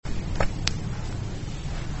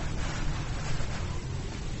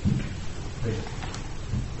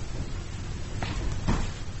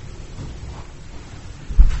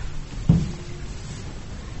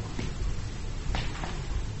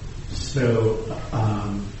So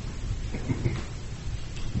I'm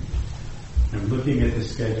looking at the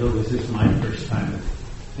schedule. This is my first time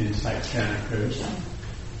inside Santa Cruz.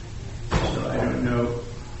 So I don't know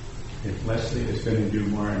if Leslie is going to do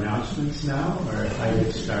more announcements now or if I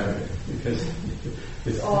get started. Because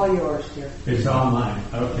it's all yours, dear. It's all mine.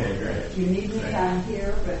 Okay, great. You need me, I'm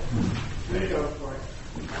here, but you go for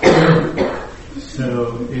it.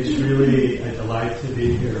 So it's really a delight to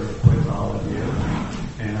be here with all of you.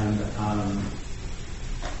 And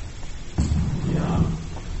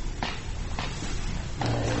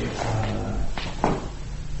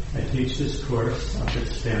I teach this course up at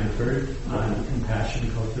Stanford on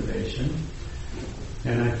compassion cultivation.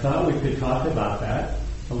 And I thought we could talk about that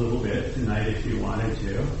a little bit tonight if you wanted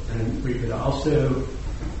to. And we could also,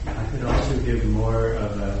 I could also give more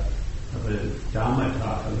of a Dhamma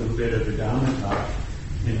talk, a little bit of a Dhamma talk,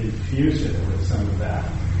 and infuse it with some of that.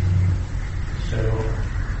 So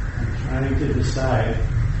I'm trying to decide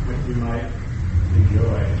what you might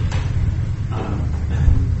enjoy.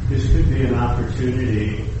 This could be an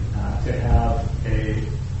opportunity to have a,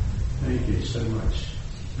 thank you so much.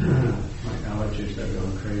 My allergies are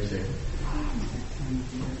going crazy.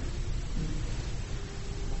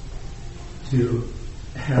 To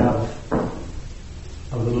have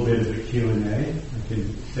a little bit of a Q&A. I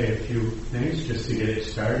can say a few things just to get it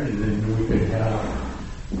started, and then we could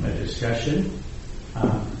have a discussion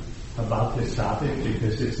about this topic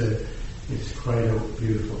because it's quite a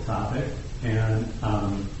beautiful topic. And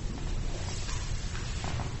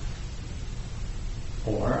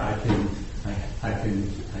or I can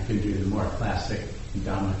do the more classic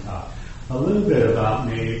Dhamma talk. A little bit about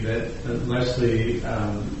me that Leslie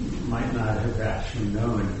might not have actually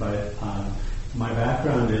known, but my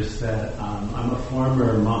background is that I'm a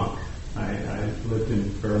former monk. I lived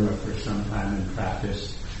in Burma for some time and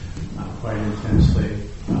practiced quite intensely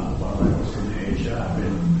while I was in Asia. I've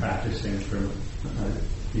been practicing for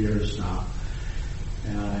years now.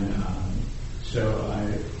 And so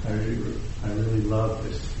I really love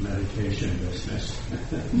this meditation business.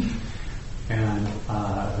 And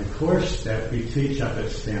the course that we teach up at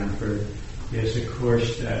Stanford is a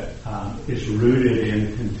course that is rooted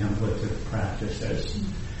in contemplative practices.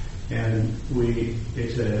 And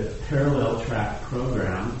it's a parallel track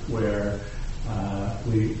program where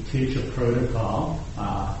we teach a protocol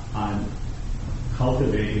on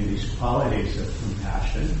cultivating these qualities of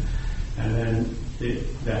compassion. And then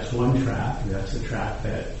that's one track. That's a track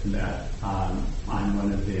that I'm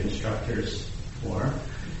one of the instructors for.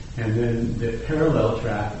 And then the parallel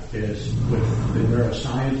track is with the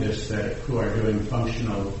neuroscientists who are doing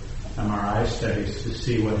functional MRI studies to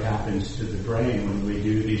see what happens to the brain when we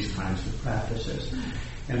do these kinds of practices.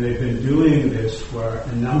 And they've been doing this for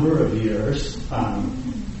a number of years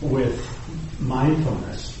with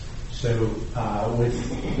mindfulness. So with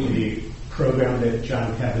the program that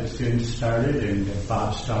John Kabat-Zinn started and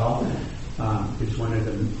Bob Stahl is one of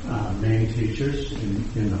the main teachers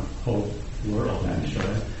in the whole world,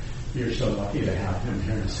 actually. You're so lucky to have him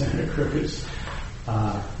here in Santa Cruz.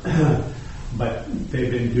 But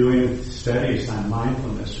they've been doing studies on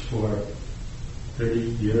mindfulness for 30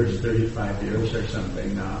 years, 35 years or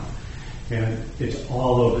something now. And it's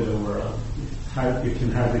all over the world. You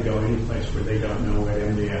can hardly go any place where they don't know what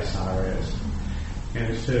MDSR is.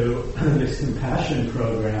 And so this compassion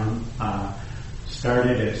program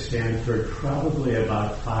started at Stanford probably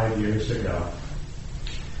about 5 years ago.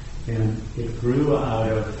 And it grew out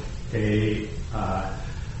of an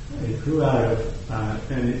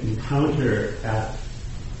encounter at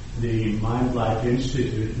the Mind Life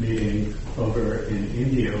Institute meeting over in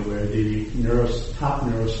India, where the top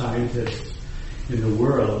neuroscientists in the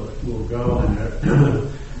world will go on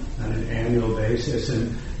an annual basis,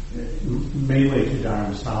 and mainly to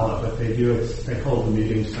Dharamsala, but they hold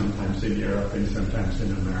meetings sometimes in Europe and sometimes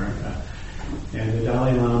in America. And the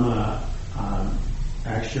Dalai Lama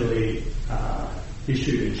actually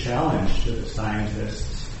issued a challenge to the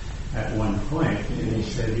scientists at one point, and he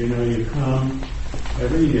said, you come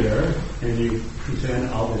every year and you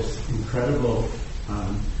present all this incredible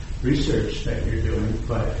research that you're doing,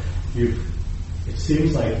 but it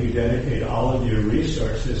seems like you dedicate all of your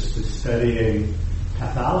resources to studying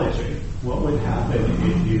pathology. What would happen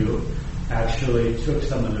if you actually took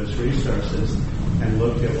some of those resources and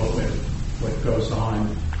looked at what goes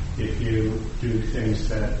on if you do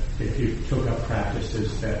things if you took up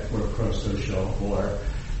practices that were pro-social or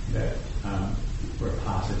that were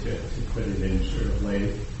positive, to put it in sort of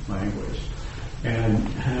lay language. And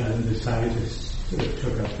the scientists sort of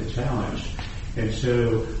took up the challenge. And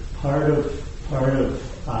so part of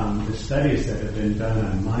the studies that have been done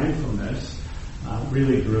on mindfulness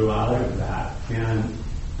really grew out of that. And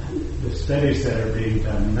the studies that are being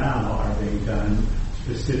done now are being done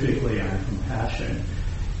specifically on compassion.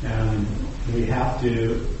 And we have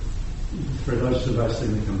to, for those of us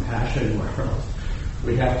in the compassion world,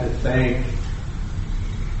 we have to thank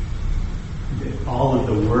all of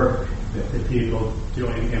the work that the people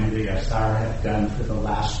doing MDSR have done for the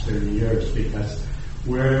last 30 years, because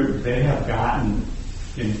where they have gotten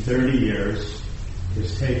in 30 years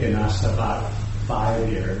has taken us about 5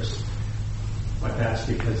 years, but that's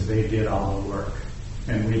because they did all the work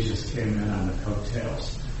and we just came in on the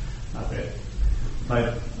coattails of it.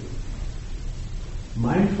 But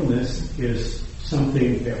mindfulness is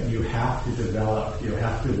something that you have to develop, you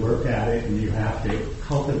have to work at it, and you have to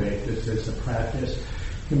cultivate this as a practice.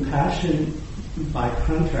 Compassion, by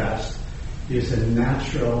contrast, is a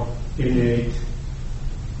natural, innate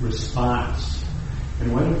response.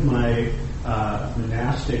 And one of my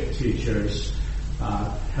monastic teachers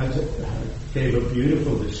gave a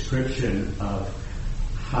beautiful description of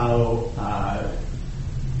how,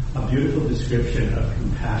 a beautiful description of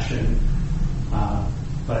compassion,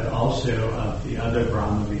 but also of the other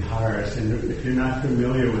Brahma Viharas. And if you're not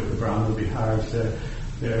familiar with the Brahma Viharas,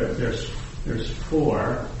 there's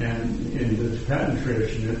 4, and in the Tibetan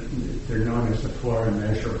tradition, they're known as the 4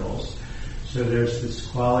 immeasurables. So there's this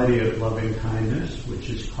quality of loving kindness, which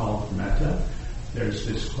is called metta. There's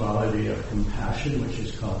this quality of compassion, which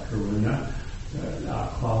is called karuna.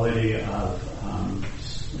 Quality of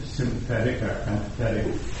sympathetic or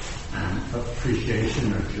empathetic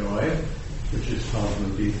appreciation or joy, which is called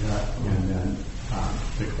mudita, and then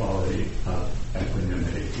the quality of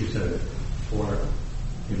equanimity. These are the 4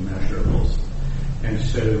 immeasurables. And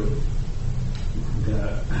so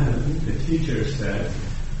the teacher said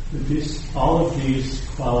that all of these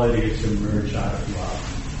qualities emerge out of love.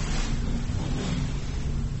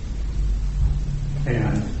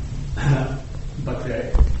 And but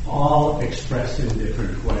they're all expressed in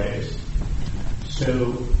different ways.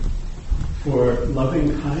 So for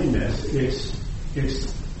loving kindness,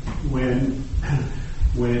 it's when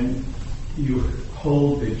you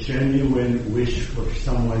hold the genuine wish for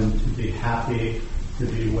someone to be happy, to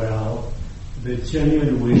be well, the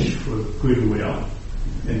genuine wish for goodwill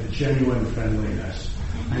and genuine friendliness.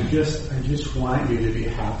 I just want you to be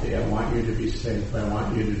happy. I want you to be safe. I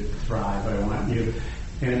want you to thrive. I want you,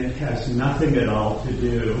 and it has nothing at all to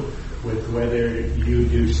do with whether you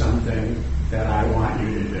do something that I want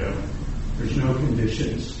you to do. There's no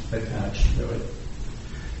conditions attached to it.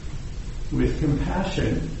 With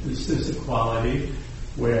compassion, this is a quality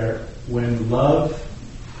where when love,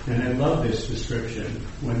 and I love this description,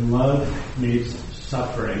 when love meets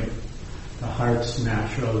suffering, the heart's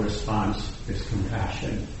natural response is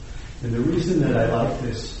compassion. And the reason that I like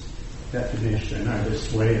this definition, or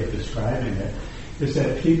this way of describing it, is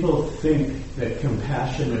that people think that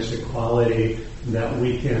compassion is a quality that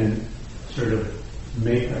we can sort of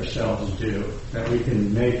make ourselves do, that we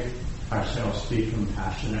can make ourselves be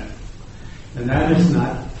compassionate. And that's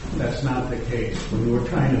not the case. When we're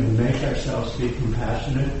trying to make ourselves be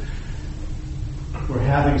compassionate, we're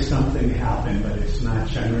having something happen, but it's not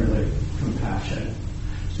generally compassion.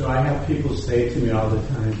 So I have people say to me all the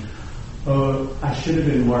time, "Oh, I should have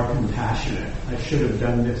been more compassionate. I should have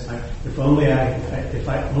done this. If only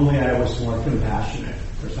I was more compassionate,"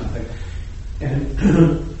 or something. And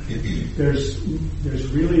there's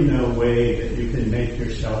really no way that you can make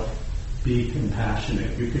yourself be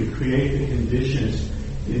compassionate. You can create the conditions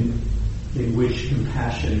in which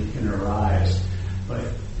compassion can arise. But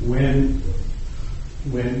when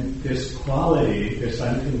this quality, this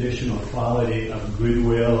unconditional quality of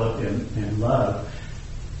goodwill and love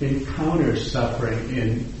encounters suffering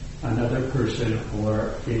in another person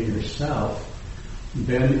or in yourself,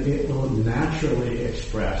 then it will naturally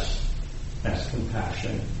express as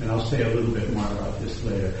compassion. And I'll say a little bit more about this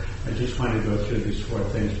later. I just want to go through these 4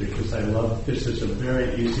 things because I love, this is a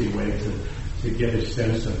very easy way to get a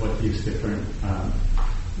sense of what these different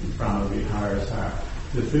Brahma Viharas are.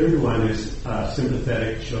 The third one is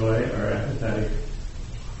sympathetic joy or empathetic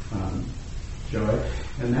joy.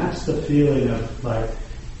 And that's the feeling of, like,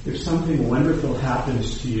 if something wonderful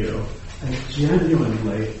happens to you, I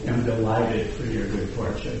genuinely am delighted for your good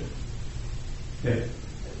fortune. That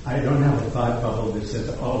I don't have a thought bubble that says,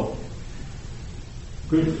 "Oh,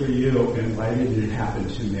 good for you, and why didn't it happen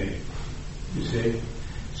to me?" You see?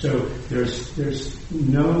 So there's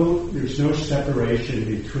no separation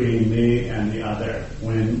between me and the other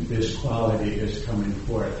when this quality is coming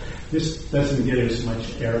forth. This doesn't get as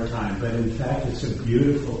much airtime, but in fact it's a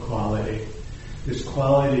beautiful quality. This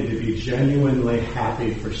quality to be genuinely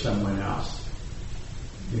happy for someone else.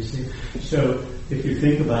 You see? So if you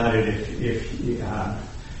think about it, if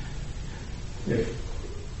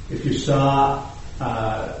you saw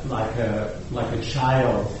like a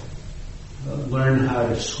child learn how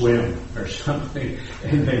to swim or something,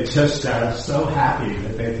 and they just are so happy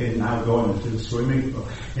that they can now go into the swimming pool,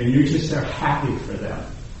 and you just are happy for them.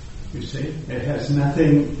 You see, it has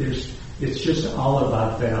nothing. It's just all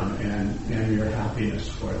about them and your happiness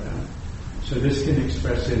for them. So this can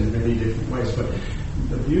express it in many different ways, but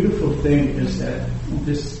the beautiful thing is that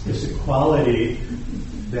this is a quality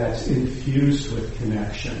that's infused with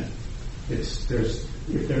connection. If there's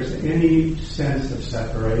any sense of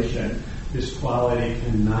separation, this quality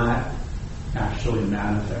cannot actually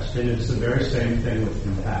manifest. And it's the very same thing with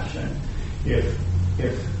compassion. If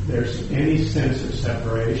there's any sense of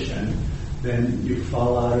separation, then you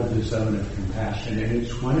fall out of the zone of compassion. And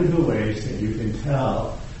it's one of the ways that you can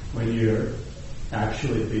tell when you're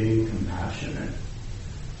actually being compassionate.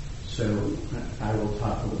 So I will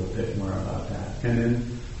talk a little bit more about that. And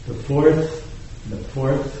then the fourth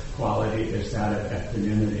quality is that of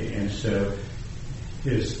equanimity. And so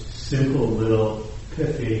his simple little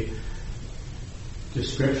pithy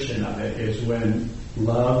description of it is when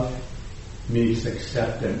love meets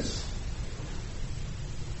acceptance,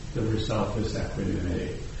 the result is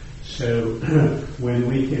equanimity. So when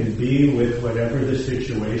we can be with whatever the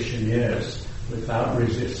situation is without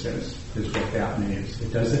resistance is what that means.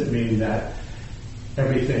 It doesn't mean that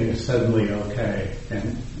everything is suddenly okay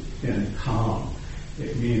and calm.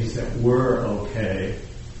 It means that we're okay.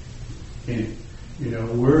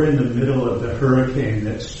 We're in the middle of the hurricane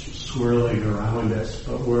that's swirling around us,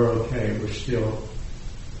 but we're okay.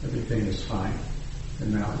 Everything is fine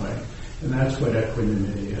in that way. And that's what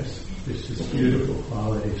equanimity is. It's this beautiful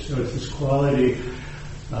quality. So it's this quality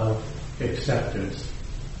of acceptance.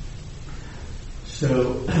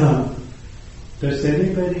 So does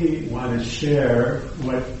anybody want to share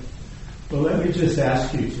well, let me just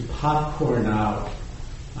ask you to popcorn out,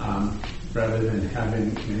 rather than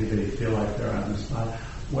having anybody feel like they're on the spot,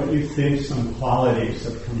 what you think some qualities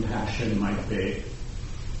of compassion might be.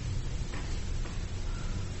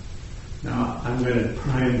 Now, I'm going to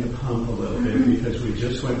prime the pump a little bit because we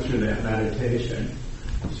just went through that meditation.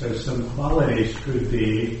 So some qualities could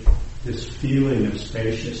be this feeling of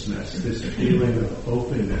spaciousness, this feeling of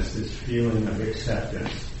openness, this feeling of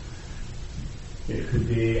acceptance. It could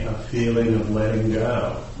be a feeling of letting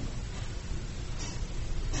go.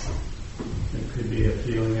 It could be a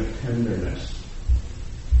feeling of tenderness.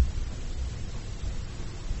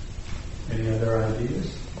 Any other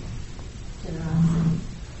ideas? Generosity.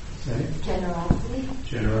 Say? Generosity.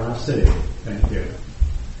 Generosity. Thank you.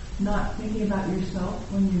 Not thinking about yourself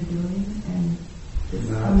when you're doing and this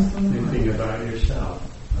Not comes from the thinking heart. about yourself.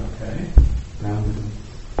 Okay.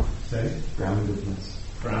 Groundedness. Say? Groundedness.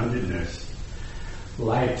 Groundedness.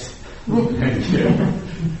 Light. Thank you.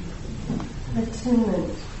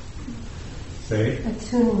 Attunement. Say?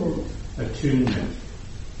 Attunement. Attunement.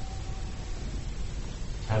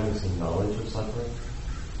 Having some knowledge of suffering.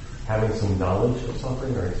 Having some knowledge of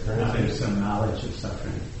suffering or experience. Having some knowledge of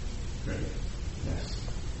suffering. Great. Yes.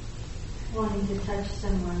 Wanting to touch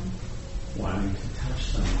someone. Wanting to touch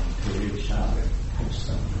someone, to reach out and touch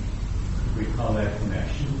someone. We call that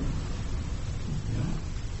connection. Yeah.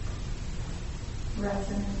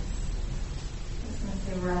 Resonance. I was going to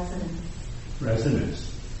say resonance. Resonance.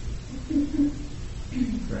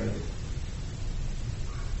 Great.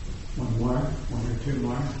 One more? One or two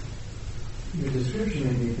more? Your description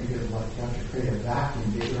made me think of like you have to create a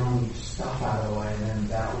vacuum, get your own stuff out of the way, and then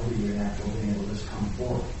that will be your natural being able to just come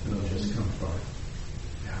forth. It'll just come forth.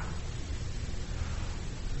 Yeah.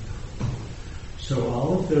 So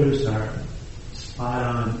all of those are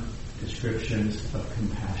spot-on descriptions of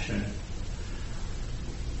compassion.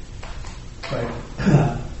 But,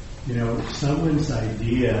 someone's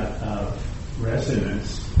idea of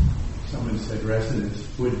resonance, someone said resonance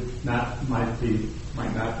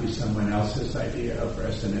might not be someone else's idea of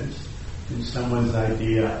resonance, and someone's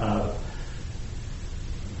idea of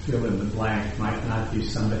fill in the blank might not be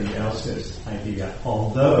somebody else's idea.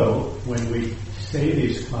 Although, when we say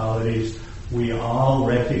these qualities, we all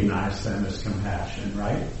recognize them as compassion,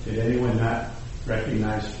 right? Did anyone not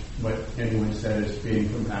recognize what anyone said as being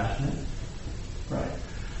compassionate? Right.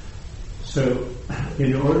 So,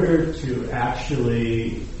 in order to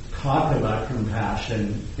actually talk about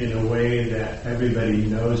compassion in a way that everybody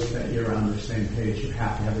knows that you're on the same page, you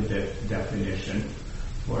have to have a definition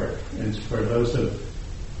for it. And for those of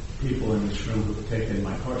people in this room who've taken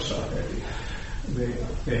my course already,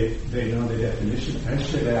 they know the definition. I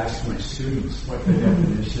should ask my students what the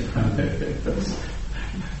definition of it is.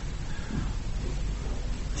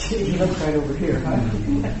 He looks right over here, huh?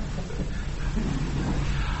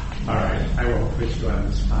 All right, I won't put you on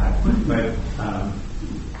the spot, but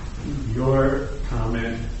your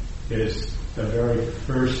comment is the very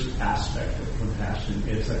first aspect of compassion.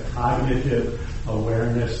 It's a cognitive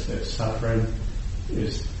awareness that suffering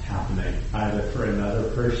is happening, either for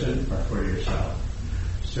another person or for yourself.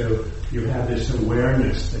 So you have this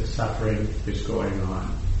awareness that suffering is going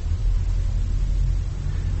on.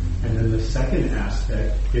 And then the second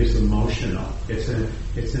aspect is emotional. It's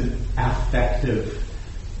an affective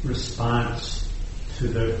response to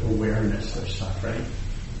the awareness of suffering.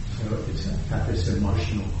 So it's got this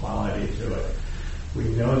emotional quality to it. We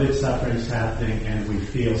know that suffering's happening and we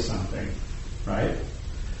feel something, right?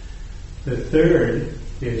 The third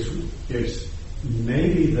is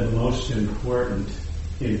maybe the most important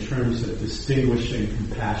in terms of distinguishing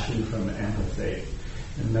compassion from empathy.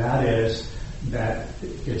 And that is that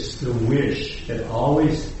it's the wish. It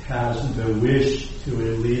always has the wish to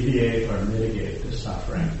alleviate or mitigate the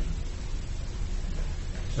suffering.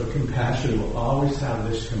 So compassion will always have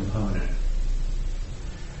this component.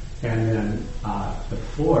 And then the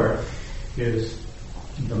fourth is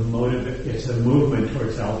it's a movement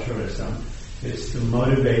towards altruism. It's the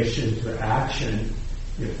motivation to action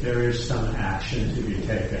if there is some action to be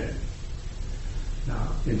taken.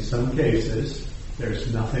 Now, in some cases,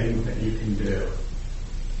 there's nothing that you can do.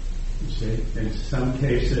 You see, in some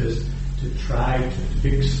cases, to try to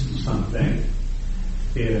fix something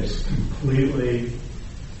is completely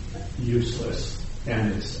useless,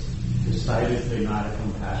 and it's decidedly not a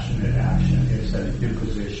compassionate action. It's an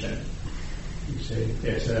imposition. You see,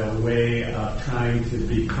 it's a way of trying to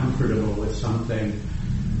be comfortable with something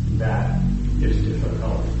that is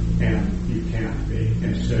difficult and you can't be,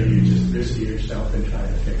 and so you just busy yourself and try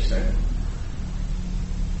to fix it.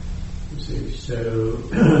 You see, so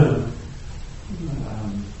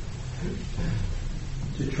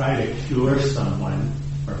to try to cure someone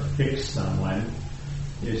or fix someone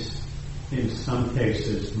is in some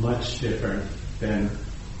cases much different than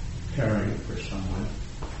caring for someone.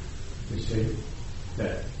 You see,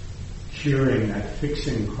 that curing, that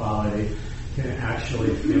fixing quality can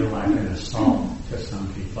actually feel like an assault to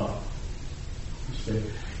some people. You see,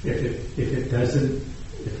 if it doesn't,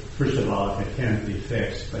 first of all, if it can't be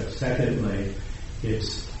fixed, but secondly,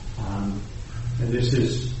 it's, and this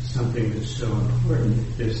is something that's so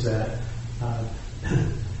important, is that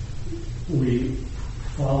we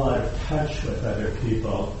fall out of touch with other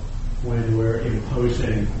people when we're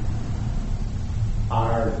imposing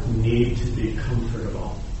our need to be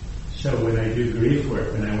comfortable. So when I do grief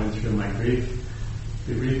work, when I went through my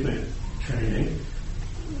bereavement training,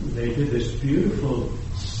 they did this beautiful,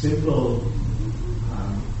 simple,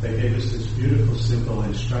 they gave us this beautiful, simple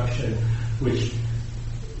instruction, which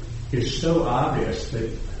is so obvious that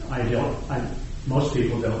most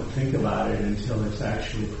people don't think about it until it's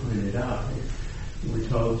actually pointed out. We're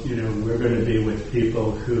told, we're going to be with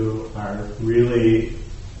people who are really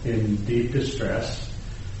in deep distress,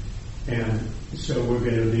 and so we're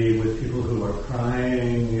going to be with people who are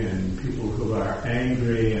crying and people who are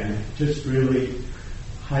angry and just really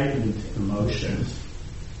heightened emotions.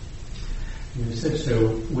 And he said, so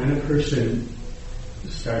when a person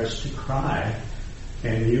starts to cry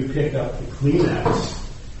and you pick up the Kleenex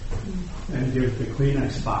and give the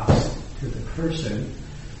Kleenex box to the person,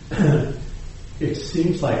 it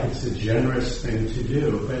seems like it's a generous thing to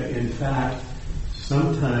do, but in fact,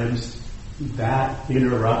 sometimes that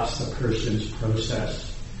interrupts a person's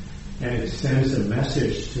process, and it sends a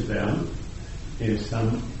message to them in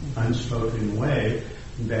some unspoken way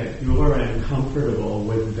that you're uncomfortable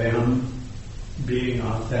with them being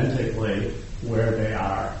authentically where they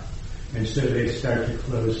are. And so they start to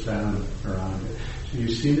close down around it. So you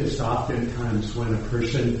see this oftentimes when a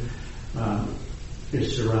person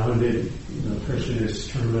is surrounded, the person is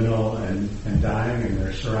terminal and dying, and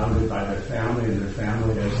they're surrounded by their family, and their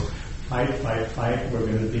family is fight, we're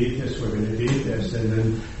going to beat this, and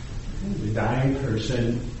then the dying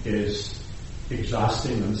person is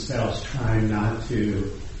exhausting themselves trying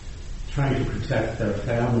to protect their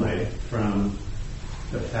family from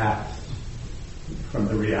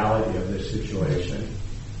the reality of the situation.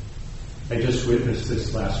 I just witnessed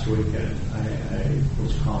this last weekend. I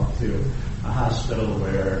was called to a hospital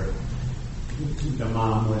where the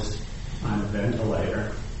mom was on a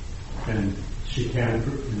ventilator, and she can't,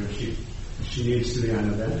 she needs to be on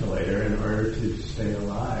a ventilator in order to stay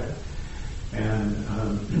alive, and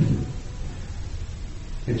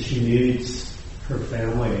she needs her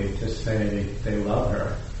family to say they love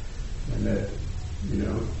her and that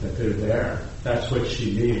they're there. That's what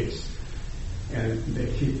she needs. And they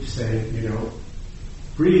keep saying,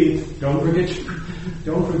 breathe. Don't forget to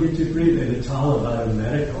breathe. And it's all about a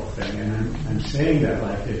medical thing. And I'm saying that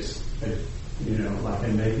like it's, like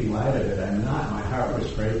I'm making light of it. I'm not. My heart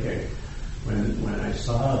was breaking when I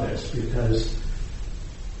saw this, because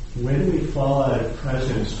when we fall out of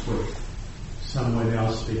presence with someone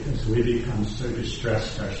else because we become so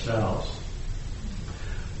distressed ourselves,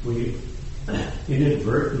 we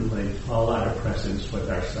inadvertently fall out of presence with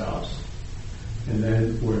ourselves, and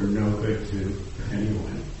then we're no good to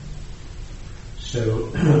anyone. So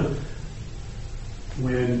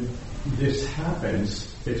when this happens,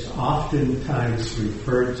 it's oftentimes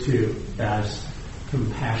referred to as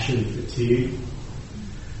compassion fatigue,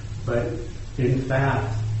 but in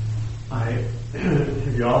fact,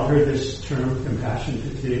 have you all heard this term, compassion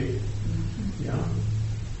fatigue? Yeah.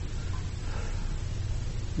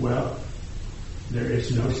 Well, there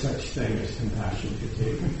is no such thing as compassion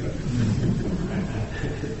fatigue.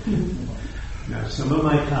 Now, some of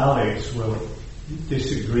my colleagues will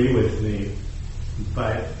disagree with me,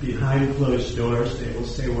 but behind closed doors they will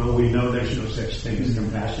say, well, we know there's no such thing as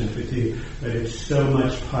compassion fatigue, but it's so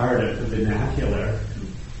much part of the vernacular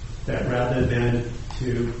that rather than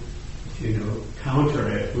to counter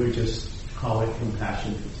it, we just call it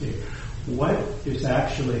compassion fatigue. What is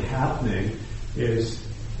actually happening is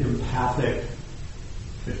empathic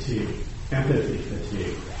fatigue, empathy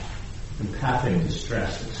fatigue, empathic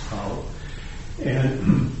distress it's called.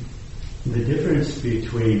 And the difference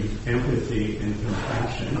between empathy and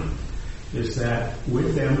compassion is that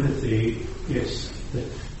with empathy, it's the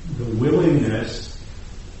willingness,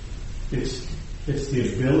 it's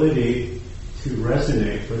the ability to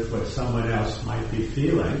resonate with what someone else might be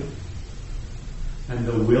feeling, and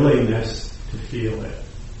the willingness to feel it.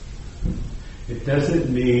 It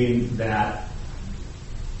doesn't mean that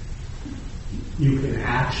you can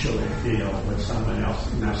actually feel what someone else.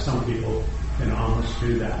 Now, some people can almost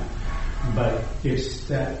do that, but it's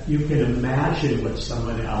that you can imagine what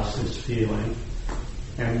someone else is feeling,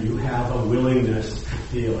 and you have a willingness to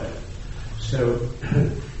feel it. So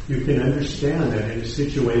you can understand that in a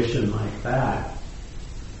situation like that,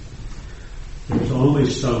 there's only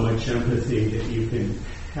so much empathy that you can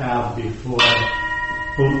have before,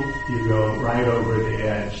 boom, you go right over the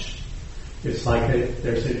edge. It's like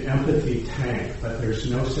there's an empathy tank, but there's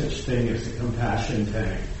no such thing as a compassion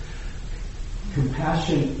tank.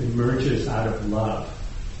 Compassion emerges out of love.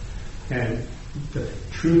 And the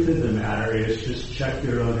truth of the matter is, just check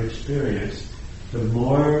your own experience. The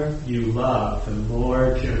more you love, the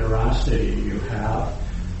more generosity you have,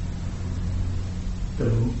 the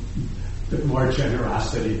more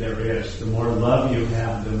generosity there is. The more love you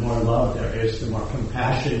have, the more love there is. The more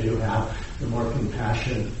compassion you have, the more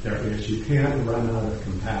compassion there is. You can't run out of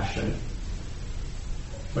compassion,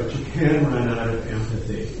 but you can run out of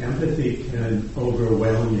empathy. Empathy can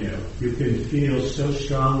overwhelm you. You can feel so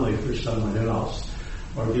strongly for someone else,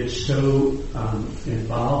 or get so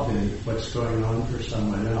involved in what's going on for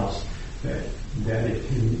someone else that it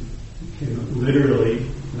can literally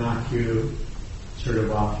knock you sort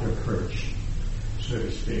of off your perch, so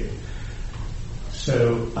to speak.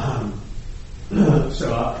 So I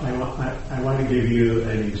want to give you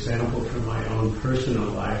an example from my own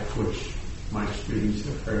personal life, which my students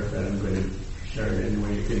have heard, but I'm going to share it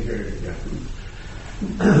anyway. You can hear it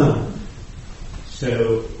again.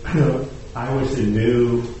 So I was a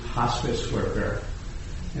new hospice worker,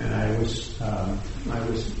 and I was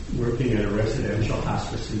working at a residential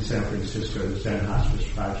hospice in San Francisco, the Zen Hospice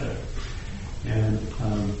Project, and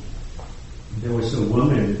there was a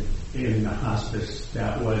woman in the hospice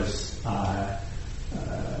that was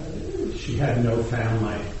she had no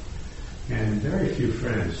family and very few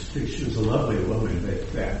friends. She was a lovely woman,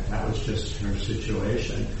 but that was just her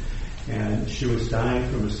situation, and she was dying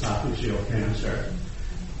from esophageal cancer.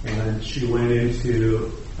 And she went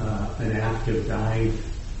into an active dying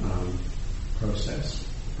process.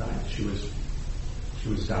 She was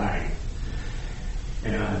dying,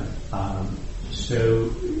 and so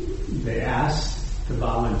they asked the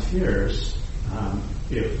volunteers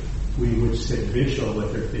if we would sit vigil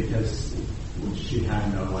with her because she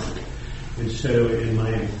had no one. And so, in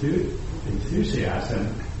my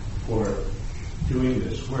enthusiasm for doing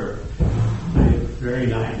this work, I very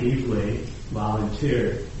naively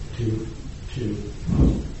volunteered to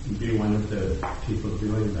be one of the people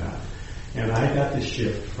doing that. And I got the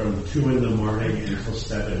shift from 2 a.m. until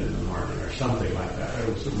 7 a.m. or something like that. It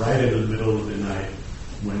was right in the middle of the night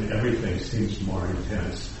when everything seems more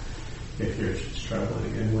intense if you're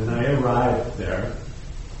struggling. And when I arrived there,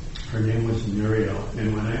 her name was Muriel,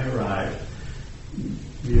 and when I arrived,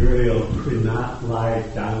 Muriel could not lie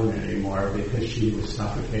down anymore because she was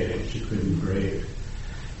suffocating. She couldn't breathe.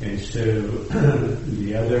 And so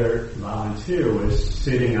the other volunteer was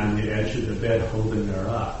sitting on the edge of the bed holding her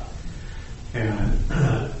up. And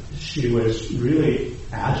she was really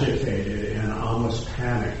agitated and almost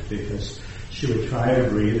panicked because she would try to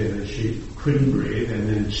breathe and then she couldn't breathe, and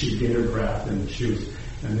then she'd get her breath, and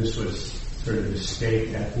this was sort of the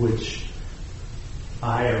state at which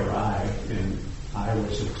I arrived, and I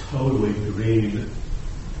was a totally green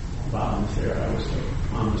volunteer. I was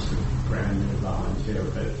almost a brand new volunteer,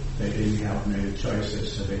 but they didn't have many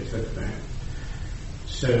choices, so they took me.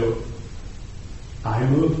 So I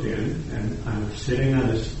moved in, and I'm sitting on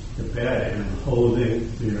the bed, and I'm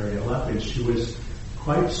holding Muriel up, and she was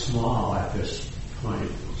quite small at this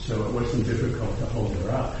point, so it wasn't difficult to hold her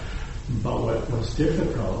up. But what was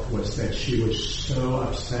difficult was that she was so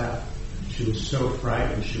upset, she was so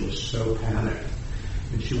frightened, she was so panicked.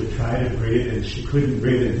 And she would try to breathe, and she couldn't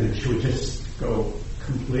breathe, and then she would just go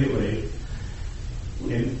completely,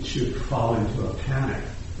 and she would fall into a panic.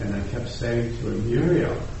 And I kept saying to her,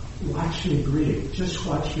 Muriel, watch me breathe. Just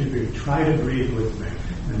watch me breathe. Try to breathe with me.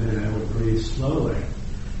 And then I would breathe slowly.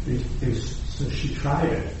 And so she tried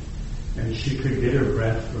it. And she could get her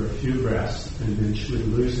breath for a few breaths, and then she would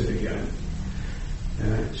lose it again.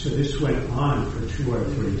 And so this went on for 2 or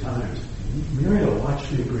 3 times. Muriel,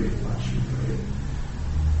 watch me breathe. Watch me breathe.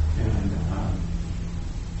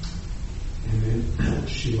 And then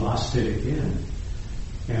she lost it again.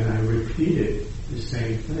 And I repeated the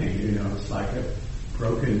same thing. It's like a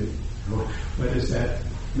broken, what is that?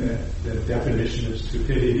 The definition of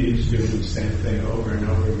stupidity is doing the same thing over and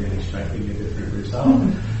over again, expecting a different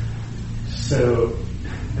result. So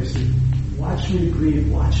I said, watch me breathe,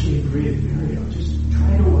 Muriel. Just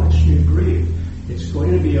try to watch me breathe. It's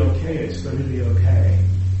going to be okay, it's going to be okay.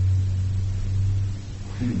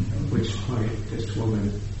 At which point this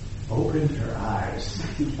woman opened her eyes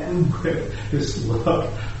with this look.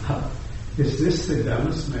 Is this the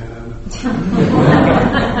dumbest man on the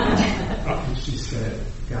planet? And she said,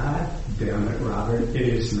 God damn it, Robert, it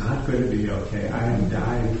is not going to be okay. I am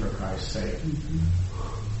dying for Christ's sake.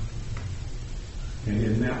 And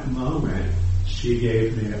in that moment, she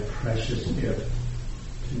gave me a precious gift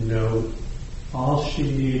to know all she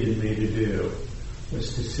needed me to do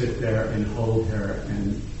was to sit there and hold her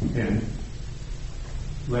and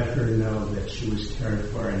let her know that she was cared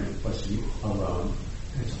for and wasn't alone.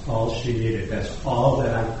 That's all she needed. That's all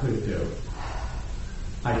that I could do.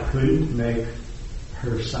 I couldn't make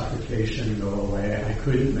her suffocation go away. I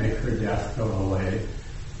couldn't make her death go away.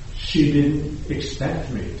 She didn't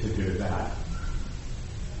expect me to do that.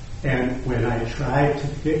 And when I tried to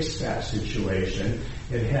fix that situation,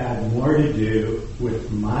 it had more to do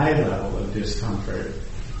with my level of discomfort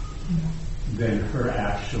than her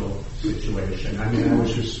actual situation. I mean, I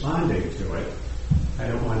was responding to it. I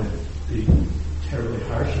don't want to be terribly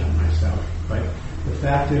harsh on myself, but the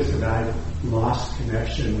fact is that I lost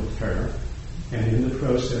connection with her, and in the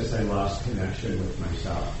process I lost connection with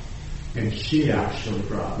myself. And she actually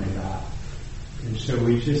brought me back. And so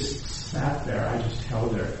we just sat there. I just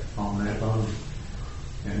held her all night long.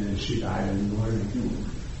 And then she died in the morning.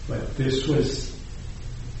 But this is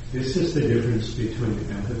the difference between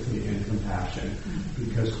empathy and compassion.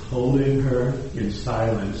 Because holding her in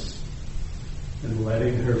silence and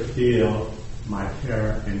letting her feel my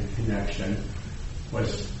care and connection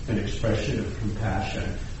was an expression of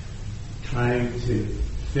compassion. Trying to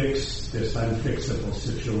fix this unfixable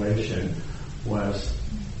situation was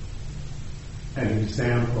an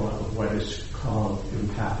example of what is called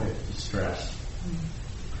empathic distress.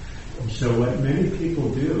 And so what many people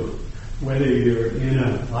do, whether you're in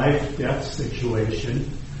a life-death situation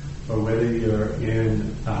or whether you're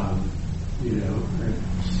in, some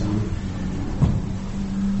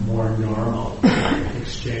more normal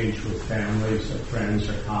exchange with families or friends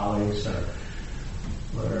or colleagues or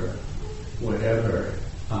whatever,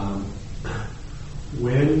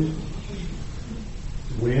 when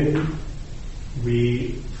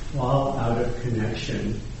we fall out of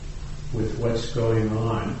connection with what's going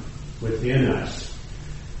on within us,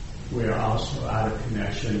 we are also out of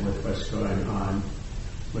connection with what's going on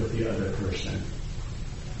with the other person.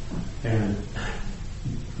 And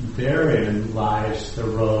therein lies the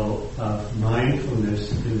role of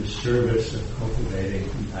mindfulness in the service of cultivating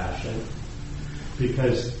compassion.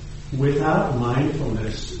 Because without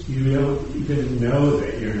mindfulness, you don't even know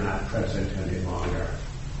that you're not present any longer.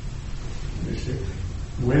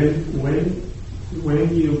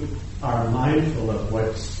 When you are mindful of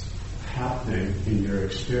what's happening in your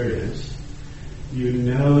experience, you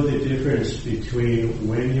know the difference between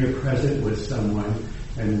when you're present with someone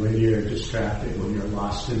And when you're distracted, when you're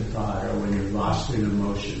lost in thought, or when you're lost in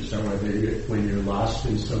emotions, or when you're lost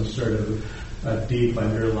in some sort of a deep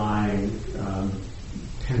underlying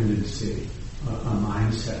tendency, a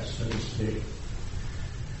mindset, so to speak.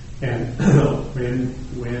 And when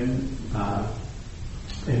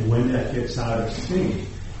that gets out of sync,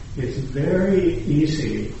 it's very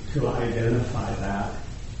easy to identify that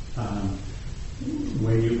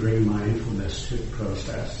when you bring mindfulness to the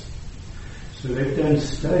process. So they've done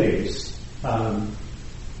studies, and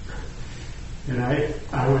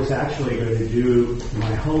I was actually going to do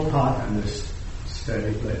my whole talk on this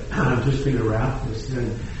study, but I'm just going to wrap this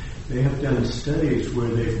in. They have done studies where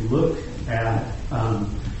they've looked at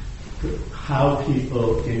how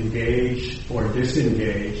people engage or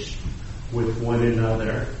disengage with one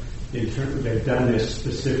another. They've done this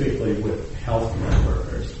specifically with healthcare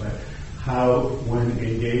workers, but how one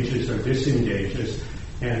engages or disengages,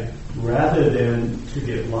 and rather than to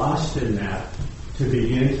get lost in that, to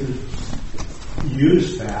begin to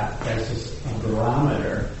use that as a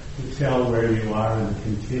barometer to tell where you are in the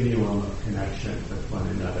continuum of connection with one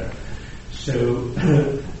another. So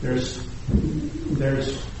there's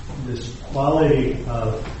this quality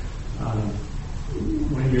of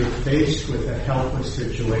when you're faced with a helpless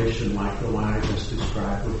situation like the one I just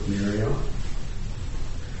described with Muriel.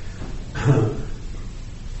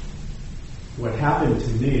 What happened to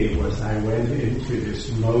me was I went into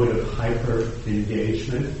this mode of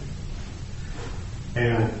hyper-engagement.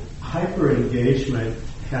 And hyper-engagement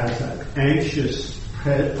has an anxious,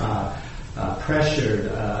 pressured,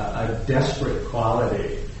 a desperate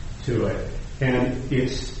quality to it. And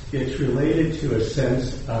it's related to a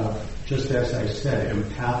sense of, just as I said,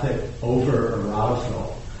 empathic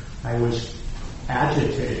over-arousal. I was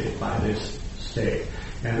agitated by this state.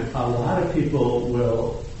 And a lot of people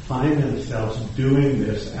will find themselves doing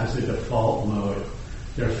this as a default mode.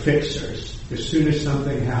 They're fixers. As soon as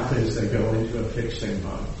something happens, they go into a fixing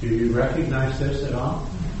mode. Do you recognize this at all?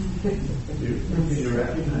 Do you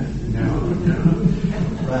recognize it? No?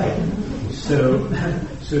 Right. So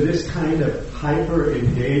this kind of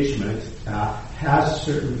hyper-engagement has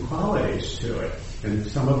certain qualities to it, and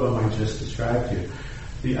some of them I just described to you.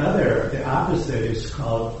 The opposite is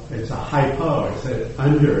it's a hypo, it's an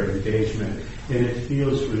under-engagement, and it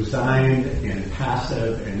feels resigned and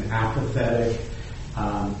passive and apathetic.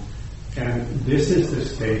 And this is the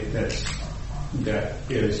state that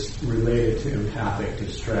is related to empathic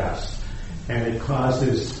distress. And it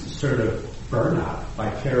causes sort of burnout,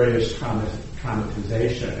 vicarious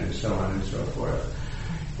traumatization, and so on and so forth.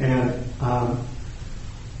 And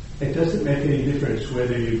it doesn't make any difference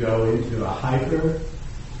whether you go into a hyper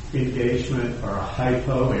engagement or a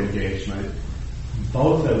hypo engagement.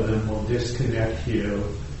 Both of them will disconnect you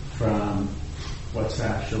from what's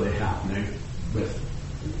actually happening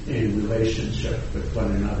in relationship with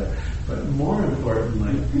one another. But more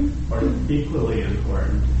importantly, or equally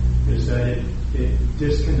important, is that it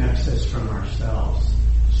disconnects us from ourselves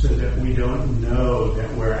so that we don't know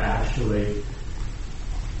that we're actually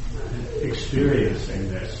experiencing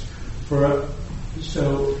this.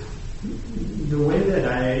 So the way that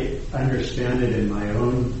I understand it in my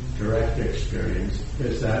own direct experience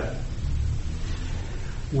is that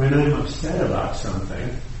when I'm upset about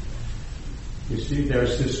something, you see,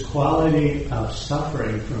 there's this quality of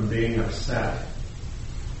suffering from being upset.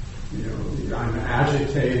 You know, I'm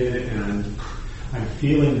agitated and I'm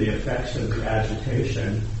feeling the effects of the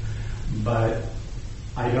agitation, but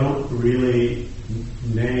I don't really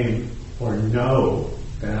name or know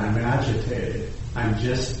that I'm agitated. I'm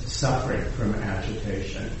just suffering from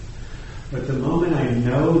agitation. But the moment I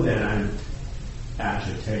know that I'm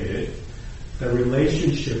agitated, the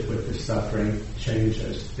relationship with the suffering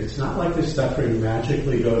changes. It's not like the suffering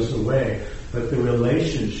magically goes away, but the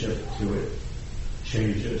relationship to it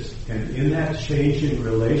changes. And in that changing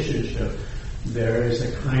relationship, there is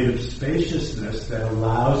a kind of spaciousness that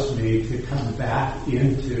allows me to come back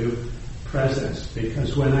into presence.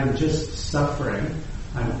 Because when I'm just suffering,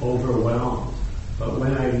 I'm overwhelmed. But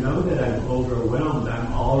when I know that I'm overwhelmed,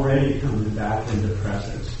 I'm already coming back into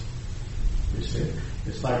presence. You see?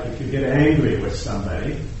 It's like if you get angry with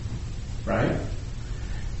somebody, right?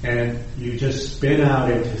 And you just spin out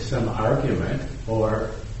into some argument or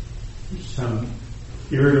some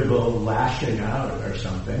irritable lashing out or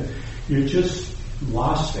something, you're just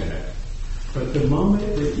lost in it. But the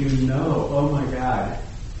moment that you know, oh my God,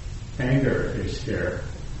 anger is here.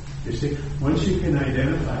 You see, once you can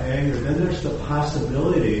identify anger, then there's the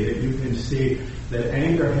possibility that you can see that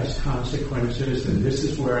anger has consequences, and this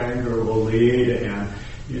is where anger will lead, and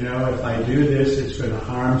you know, if I do this, it's going to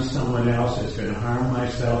harm someone else, it's going to harm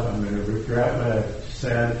myself, I'm going to regret what I've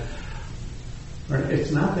said, or it's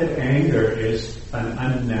not that anger is an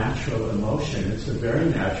unnatural emotion. It's a very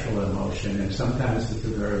natural emotion, and sometimes it's a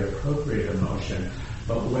very appropriate emotion.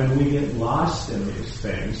 But when we get lost in these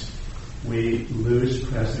things, we lose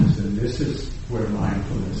presence, and this is where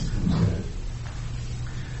mindfulness comes in.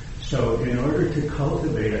 So in order to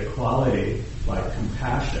cultivate a quality like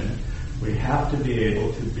compassion, we have to be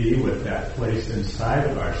able to be with that place inside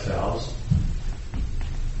of ourselves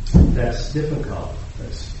that's difficult,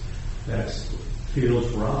 that feels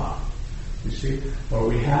raw, you see? Or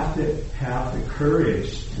we have to have the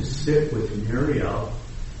courage to sit with Muriel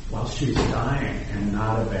while she's dying and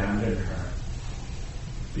not abandon her,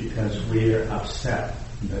 because we are upset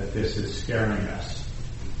that this is scaring us.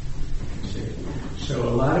 You see? So a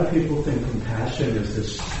lot of people think compassion is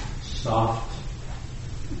this soft,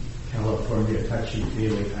 California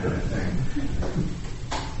touchy-feely kind of thing.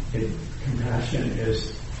 Compassion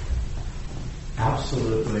is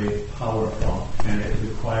absolutely powerful, and it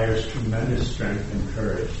requires tremendous strength and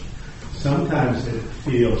courage. Sometimes it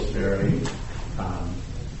feels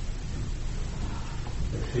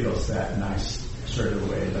it feels that nice sort of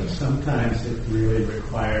way, but sometimes it really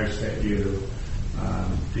requires that you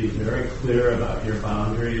be very clear about your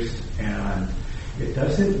boundaries, and it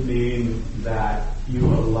doesn't mean that you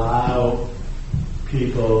allow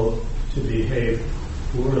people to behave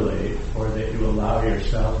poorly or that you allow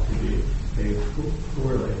yourself to behave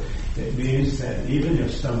poorly. It means that even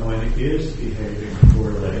if someone is behaving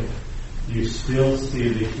poorly, you still see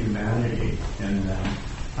the humanity in them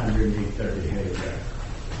underneath their behavior.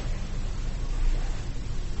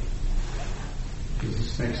 Does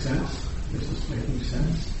this make sense? Is this making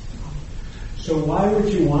sense? So why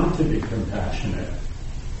would you want to be compassionate?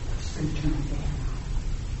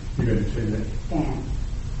 You're going to turn it Dan.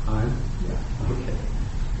 on? Yeah. Okay.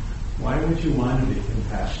 Why would you want to be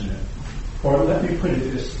compassionate? Or let me put it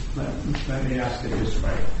this, let me ask it this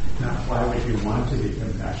way. Not why would you want to be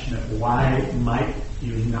compassionate? Why might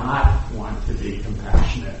you not want to be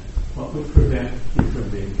compassionate? What would prevent you from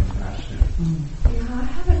being compassionate? Yeah, I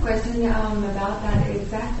have a question about that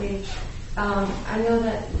exactly. I know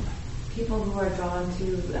that people who are drawn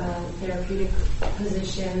to therapeutic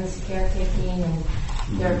positions, caretaking, and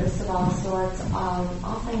therapists of all sorts,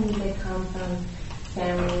 often they come from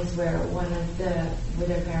families where where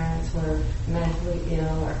their parents were mentally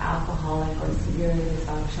ill or alcoholic or severely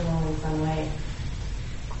dysfunctional in some way.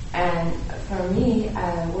 And for me,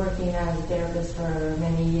 working as a therapist for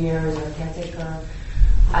many years or caretaker,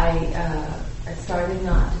 I started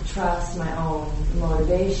not to trust my own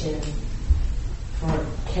motivation for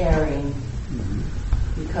caring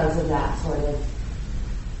because of that sort of.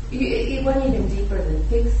 It wasn't even deeper than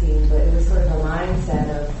fixing, but it was sort of a mindset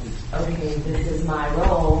of, okay, this is my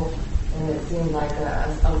role, and it seemed like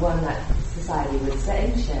a one that society would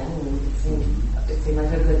sanction, and it seemed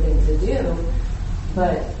like a good thing to do.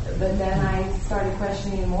 But then I started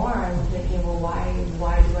questioning more and thinking, well,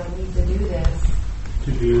 why do I need to do this?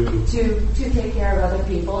 To take care of other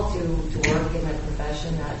people, to work in a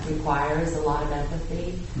profession that requires a lot of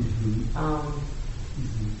empathy.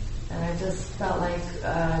 And I just felt like,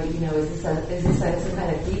 is this some kind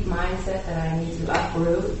of deep mindset that I need to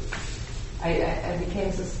uproot? I became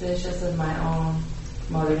suspicious of my own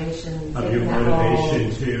motivation. Of your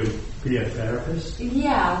motivation to be a therapist?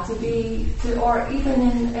 Yeah, or even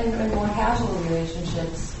in more casual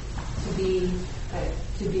relationships, to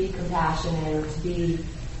be compassionate or to be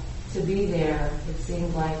there. It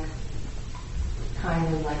seemed like kind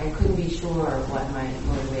of like I couldn't be sure of what my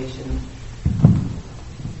motivation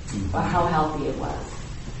or how healthy it was.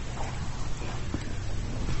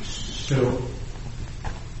 So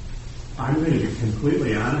I'm going to be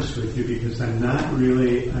completely honest with you because I'm not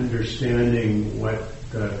really understanding what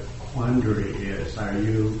the quandary is. Are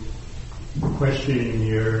you questioning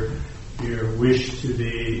your wish to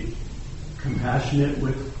be compassionate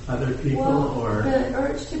with other people, or the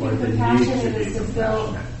urge to be or compassionate the need to be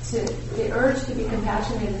compassionate? the urge to be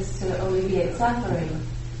compassionate is to alleviate suffering.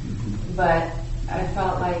 But I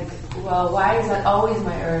felt like, well, why is that always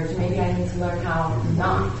my urge? Maybe I need to learn how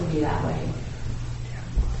not to be that way.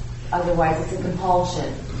 Otherwise, it's a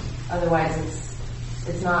compulsion. Otherwise,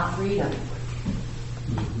 it's not freedom.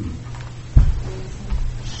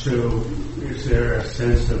 So, is there a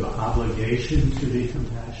sense of obligation to be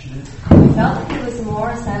compassionate? I felt like it was more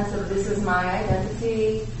a sense of this is my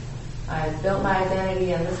identity. I've built my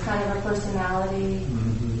identity on this kind of a personality,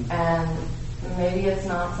 and maybe it's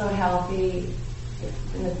not so healthy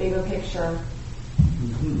in the bigger picture.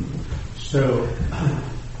 So,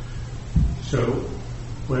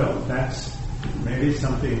 well, that's maybe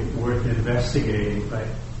something worth investigating, but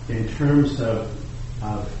in terms of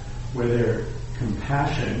of whether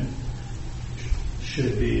compassion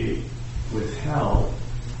should be withheld,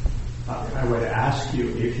 I would ask you,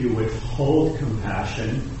 if you withhold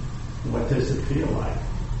compassion, what does it feel like?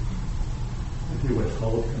 If you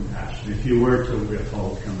withhold compassion, if you were to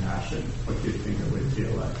withhold compassion, what do you think it would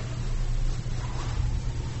feel like?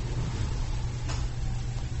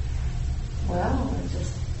 Well,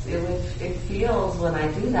 it feels, when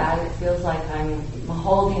I do that, it feels like I'm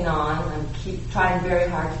holding on. I'm trying very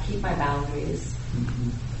hard to keep my boundaries. Mm-hmm.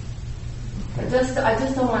 I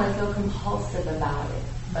just don't want to feel compulsive about it,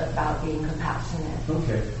 about being compassionate.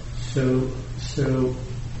 Okay, so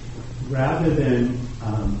rather than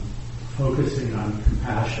focusing on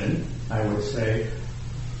compassion, I would say,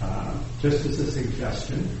 just as a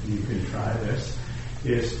suggestion, you can try this,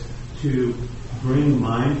 is to bring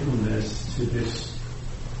mindfulness to this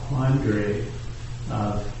quandary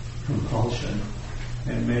of compulsion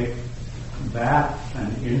and make that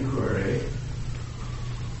an inquiry.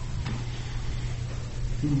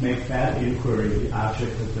 Make that inquiry the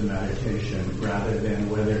object of the meditation rather than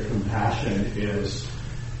whether compassion is,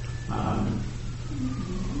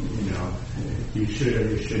 you should or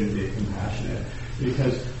you shouldn't be compassionate.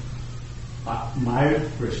 Because my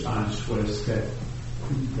response was that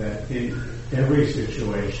in every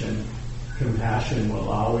situation, compassion will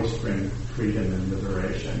always bring freedom and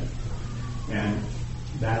liberation. And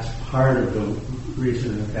that's part of the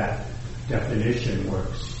reason that definition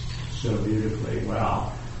works so beautifully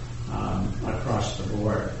well across the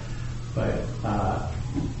board. But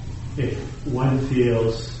if one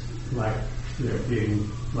feels like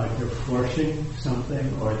they're forcing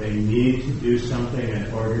something or they need to do something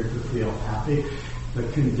in order to feel happy, the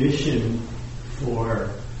condition for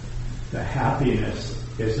the happiness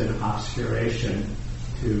is an obscuration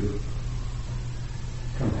to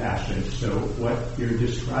compassion. So what you're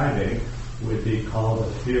describing would be called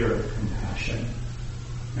a fear of compassion.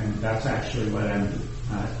 And that's actually what I'm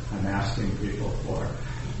asking people for.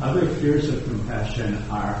 Other fears of compassion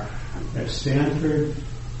are, at Stanford,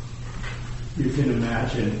 you can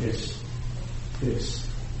imagine it's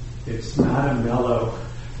not a mellow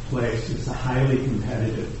place, it's a highly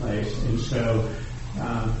competitive place, and so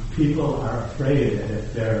people are afraid that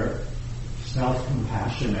if they're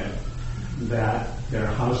self-compassionate, that their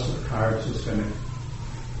house of cards is going to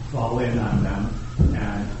fall in on them,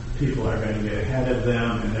 and people are going to get ahead of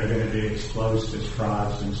them, and they're going to be exposed as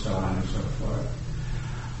frauds, and so on and so forth.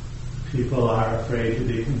 People are afraid to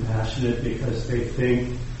be compassionate because they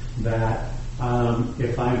think that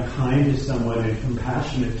if I'm kind to someone and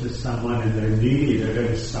compassionate to someone and they're needy, they're going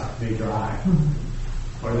to suck me dry.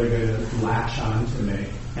 Or they're going to latch on to me.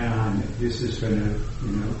 And this is going to,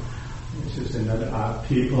 this is another,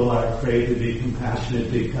 people are afraid to be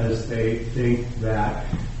compassionate because they think that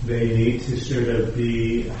they need to sort of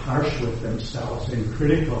be harsh with themselves and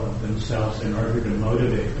critical of themselves in order to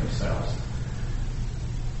motivate themselves.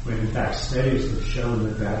 When in fact studies have shown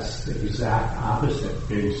that that's the exact opposite.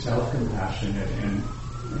 Being self-compassionate and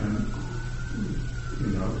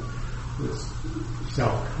with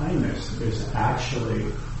self-kindness is actually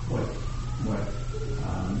what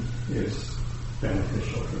is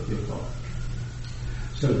beneficial for people.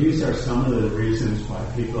 So these are some of the reasons why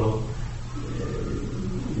people,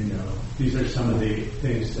 these are some of the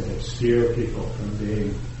things that obscure people from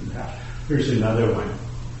being compassionate. Here's another one.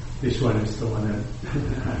 This one is the one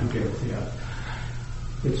that I'm guilty of.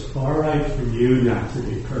 It's all right for you not to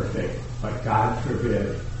be perfect, but God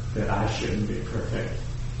forbid that I shouldn't be perfect.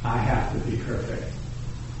 I have to be perfect.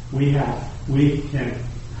 We can't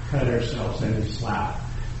cut ourselves any slack.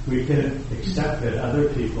 We can accept that other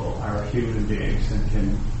people are human beings and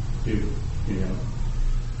can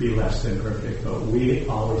be less than perfect, but we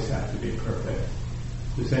always have to be perfect.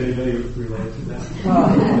 Does anybody relate to that?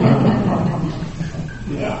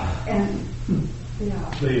 Yeah. And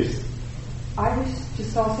Please. I was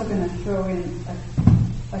just also going to throw in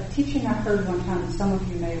a teaching I heard one time, and some of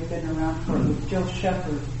you may have been around for it, with Jill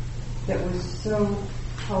Shepherd, that was so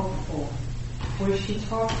helpful, where she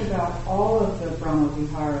talked about all of the Brahma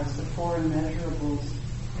Viharas, the four immeasurables,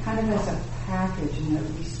 kind of as a package, and that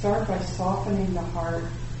we start by softening the heart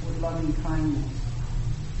with loving kindness.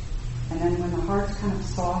 And then when the heart's kind of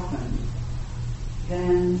softened,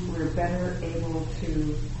 then we're better able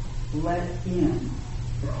to let in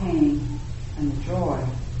the pain and the joy.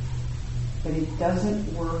 But it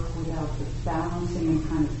doesn't work without the balancing and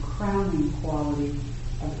kind of crowning quality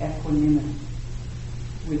of equanimity,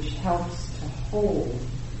 which helps to hold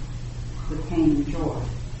the pain and joy.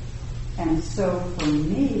 And so for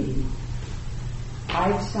me,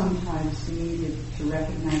 I've sometimes needed to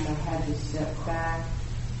recognize I had to step back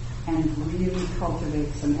and really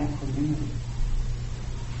cultivate some equanimity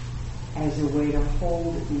as a way to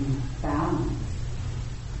hold in balance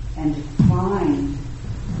and to find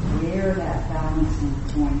where that balancing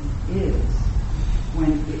point is,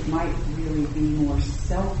 when it might really be more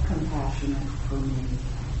self-compassionate for me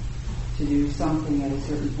to do something at a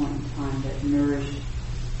certain point in time that nourished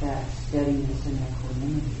that steadiness and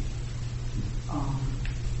equanimity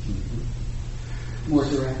more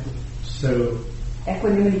directly. So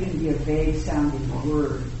Equanimity can be a vague sounding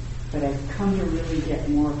word, but I've come to really get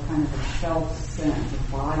more kind of a felt sense,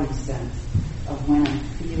 a body sense of when I'm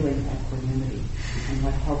feeling equanimity and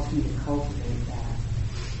what helps me to cultivate that.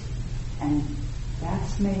 And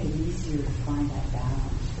that's made it easier to find that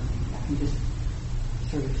balance for me. I can just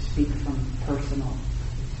sort of speak from personal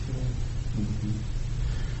experience.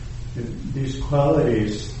 These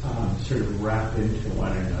qualities sort of wrap into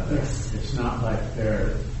one another. Yes. It's not like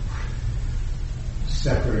they're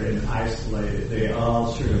separate and isolated. They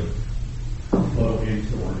all sort of flow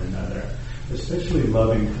into one another. Especially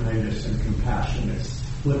loving kindness and compassion. It's the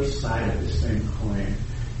flip side of the same coin.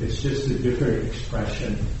 It's just a different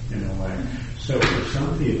expression in a way. So for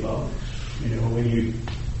some people, when you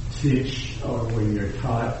teach or when you're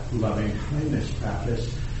taught loving kindness practice,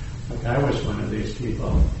 like I was one of these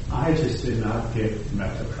people, I just did not get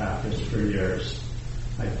metta practice for years.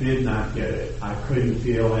 I did not get it. I couldn't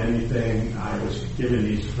feel anything. I was given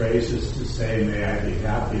these phrases to say, may I be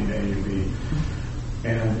happy, may you be.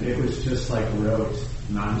 And it was just like rote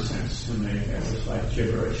nonsense to me. It was like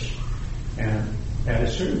gibberish. And at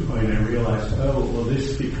a certain point I realized,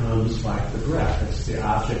 this becomes like the breath. It's the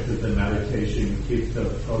object of the meditation. You keep the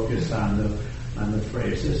focus on the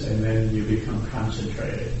phrases, and then you become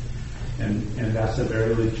concentrated. And that's a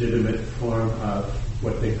very legitimate form of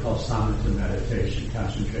what they call samatha meditation,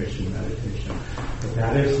 concentration meditation. But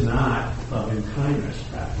that is not loving kindness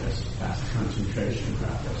practice. That's concentration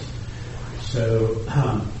practice. So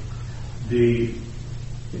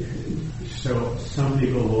so some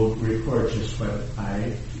people will report just what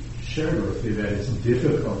I shared with you, that it's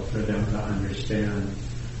difficult for them to understand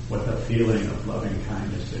what the feeling of loving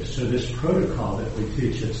kindness is. So this protocol that we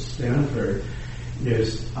teach at Stanford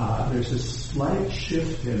is there's a slight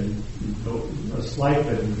shift a slight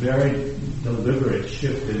but very deliberate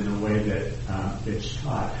shift in the way that it's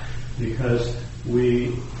taught, because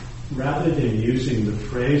we, rather than using the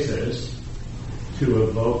phrases to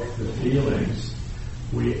evoke the feelings,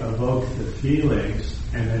 we evoke the feelings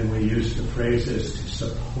and then we use the phrases to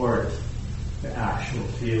support the actual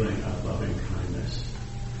feeling of loving kindness.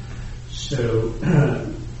 So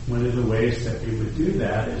one of the ways that we would do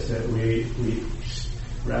that is that we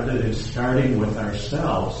rather than starting with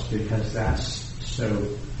ourselves, because that's so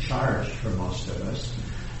charged for most of us,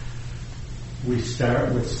 we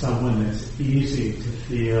start with someone that's easy to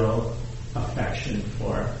feel affection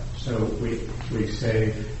for. So we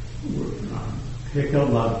say, pick a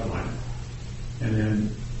loved one. And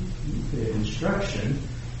then the instruction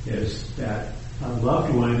is that a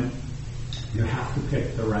loved one, you have to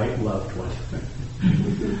pick the right loved one.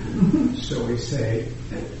 So we say,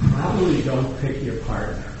 probably don't pick your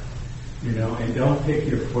partner, and don't pick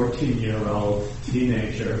your 14-year-old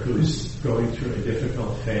teenager who's going through a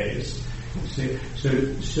difficult phase. See,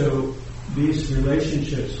 so these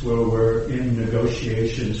relationships where we're in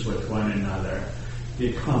negotiations with one another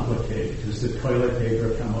get complicated. Does the toilet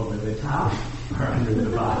paper come over the top or under the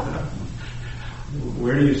bottom?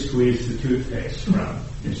 Where do you squeeze the toothpaste from?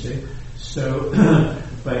 You see? So,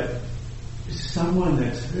 but someone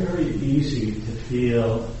that's very easy to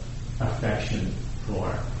feel affection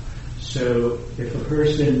for. So if a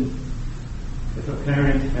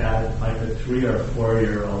parent had like a 3 or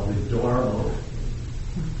 4-year-old adorable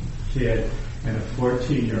kid and a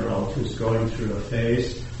 14-year-old who's going through a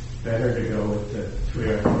phase, better to go with the 3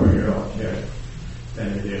 or 4-year-old kid than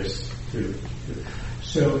it is to.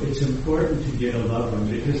 So it's important to get a loved one,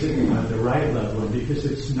 because the right loved one, because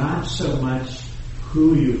it's not so much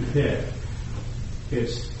who you pick,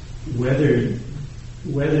 it's whether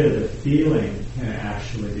the feeling can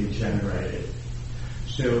actually be generated.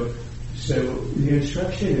 So the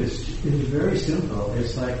instruction is very simple.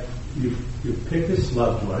 It's like you pick this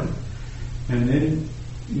loved one, and then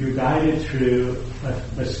you're guided through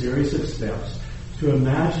a series of steps to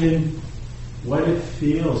imagine what it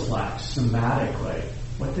feels like somatically.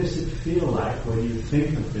 What does it feel like when you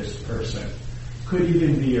think of this person? Could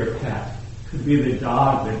even be your pet. Could be the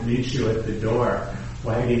dog that meets you at the door,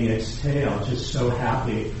 wagging its tail, just so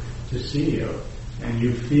happy to see you. And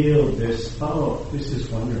you feel this, this is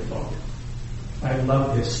wonderful. I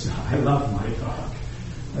love this. I love my dog.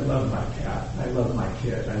 I love my cat. I love my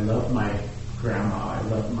kid. I love my grandma, I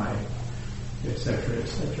love my, etc.,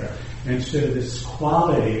 etc. And so this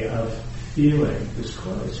quality of feeling, this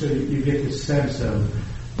quality, so you get this sense of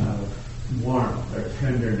warmth or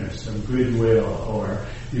tenderness or goodwill, or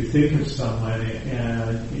you think of someone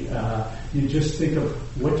and you just think of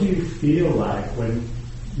what do you feel like when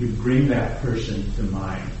you bring that person to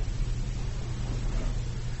mind.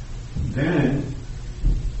 Then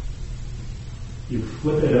you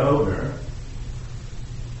flip it over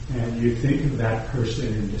and you think of that person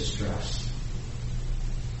in distress,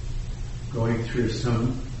 going through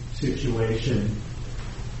some situation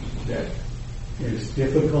that is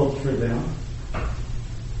difficult for them.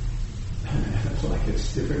 It's like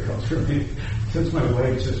it's difficult for me since my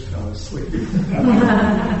legs just fell asleep.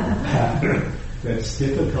 That's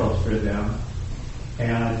difficult for them.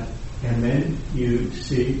 And then you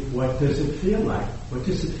see, what does it feel like? What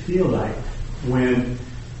does it feel like when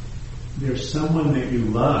there's someone that you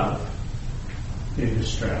love in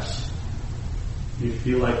distress? You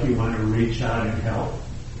feel like you want to reach out and help?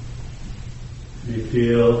 You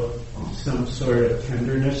feel some sort of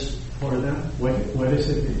tenderness for them? What is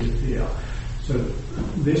it that you feel? So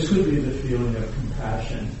this would be the feeling of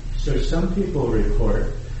compassion. So some people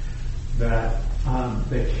report that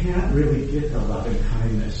they can't really get the loving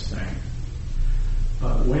kindness thing.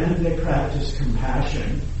 But when they practice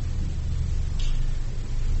compassion,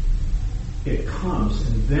 it comes,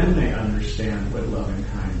 and then they understand what loving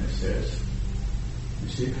kindness is. You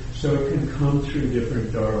see? So it can come through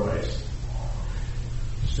different doorways.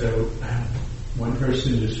 So one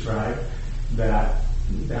person described that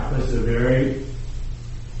was a very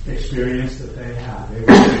experience that they had.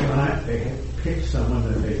 They had picked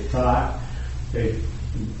someone that they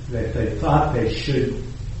thought they should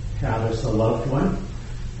have as a loved one,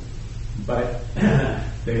 but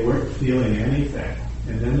they weren't feeling anything.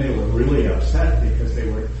 And then they were really upset because they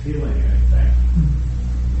weren't feeling anything.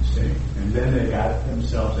 You see? And then they got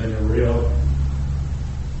themselves in a real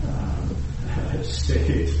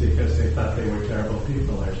state because they thought they were terrible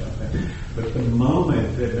people or something. But the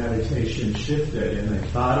moment that meditation shifted and they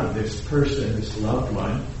thought of this person, this loved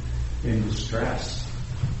one, in distress,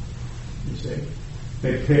 you see,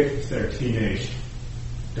 they picked their teenage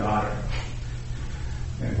daughter.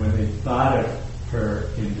 And when they thought of her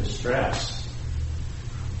in distress,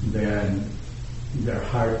 then their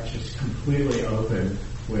heart just completely opened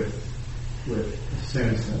with a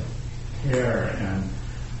sense of care and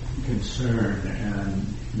concern and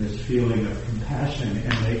this feeling of compassion,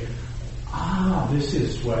 and they, this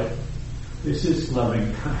is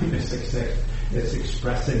loving kindness, except it's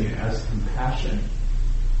expressing it as compassion.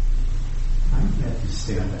 I have to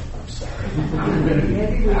stand up, I'm sorry.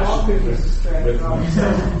 Maybe we all could use a stretch.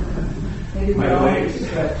 Maybe we My all need a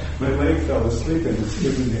stretch. leg fell asleep and it's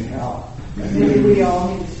giving me hell. Maybe we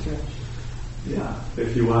all need a stretch. Yeah,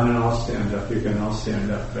 if you want to all stand up, you can all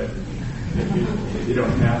stand up, but you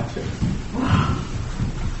don't have to.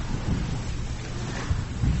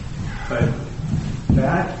 But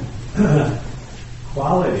that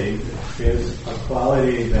quality is a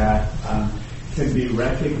quality that can be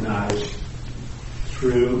recognized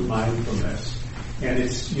through mindfulness. And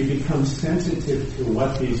you become sensitive to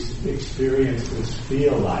what these experiences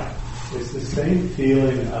feel like. It's the same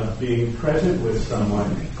feeling of being present with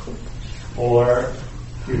someone, or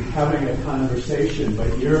you're having a conversation,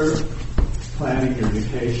 but you're planning your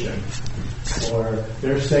vacation, or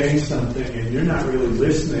they're saying something and you're not really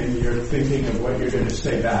listening, you're thinking of what you're going to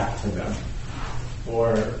say back to them,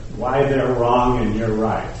 or why they're wrong and you're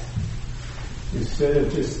right. Instead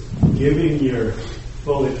of just giving your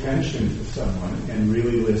full attention to someone and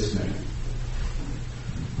really listening.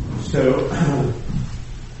 So,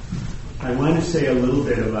 I want to say a little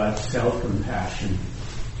bit about self-compassion,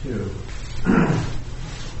 too.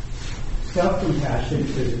 Self-compassion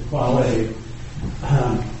is a quality.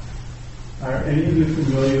 Are any of you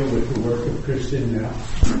familiar with the work of Kristen now?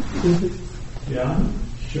 Yeah?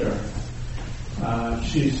 Sure.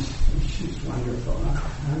 She's wonderful.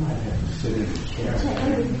 I might have to sit in a chair.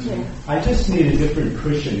 I just need a different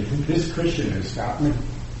cushion. This cushion has got me.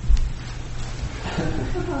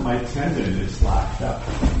 My tendon is locked up.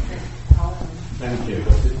 Thank you.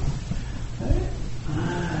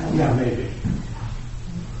 Yeah, maybe.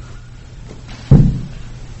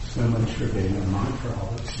 So much for being a monk for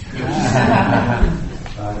all this.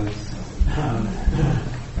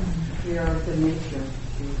 We are the nature.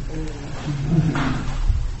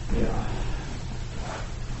 Yeah.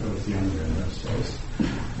 I was younger in those days.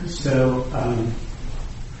 So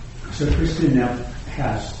Kristen now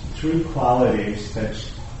has three qualities that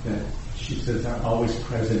she says are always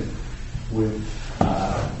present with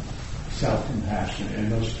self-compassion.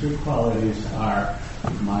 And those two qualities are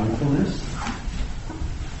mindfulness,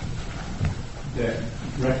 the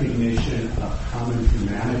recognition of common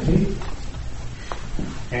humanity,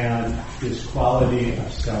 and this quality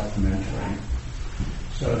of self-mentoring.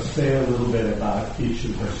 So I'll say a little bit about each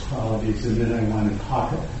of those qualities, and then I want to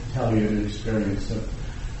tell you an experience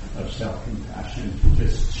of self-compassion to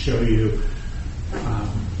just show you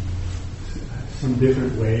some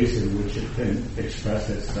different ways in which it can express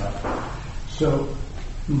itself. So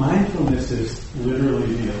mindfulness is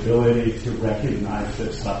literally the ability to recognize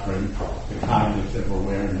the suffering, the cognitive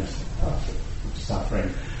awareness of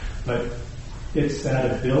suffering. But it's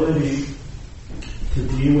that ability to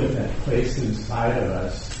be with that place inside of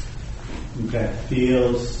us that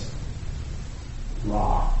feels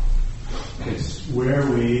raw. It's where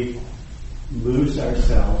we lose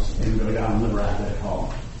ourselves and go down the rabbit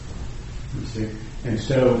hole. You see? And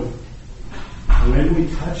so when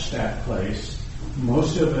we touch that place,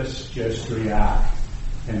 most of us just react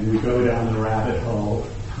and we go down the rabbit hole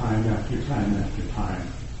time after time after time.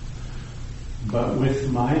 But with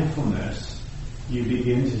mindfulness, you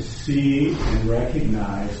begin to see and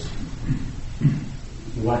recognize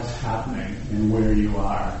what's happening and where you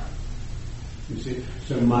are. You see?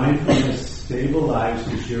 So mindfulness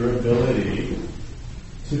stabilizes your ability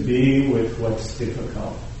to be with what's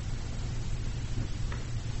difficult.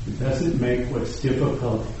 It doesn't make what's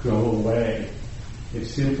difficult go away. It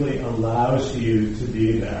simply allows you to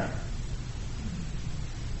be there.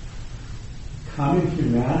 Common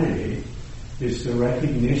humanity is the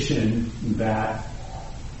recognition that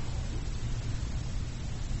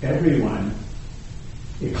everyone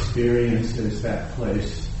experiences that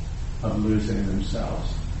place of losing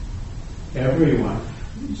themselves. Everyone.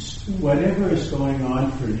 Whatever is going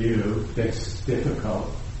on for you that's difficult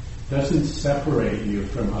doesn't separate you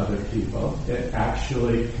from other people. It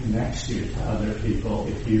actually connects you to other people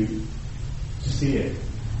if you see it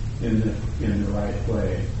in the right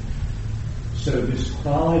way. So this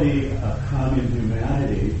quality of common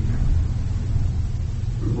humanity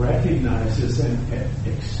recognizes and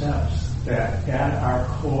accepts that at our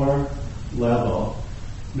core level,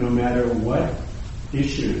 no matter what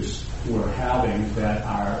issues we're having that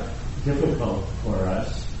are difficult for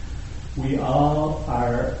us, we all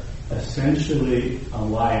are essentially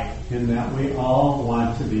alike in that we all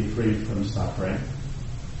want to be free from suffering.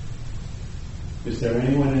 Is there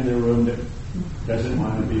anyone in the room that doesn't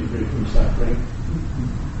want to be free from suffering?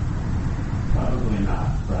 Probably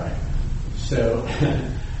not, right. So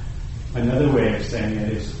another way of saying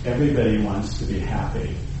it is everybody wants to be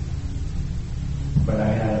happy. But I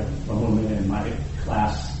had a woman in my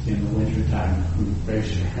class in the wintertime who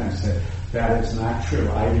raised her hand and said, "That is not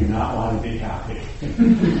true. I do not want to be happy." I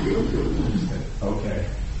said, "Okay.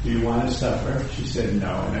 Do you want to suffer?" She said,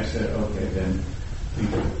 "No." And I said, "Okay, then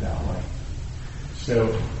think of it that way."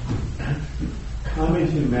 So common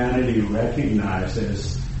humanity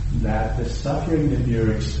recognizes that the suffering that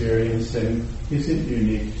you're experiencing isn't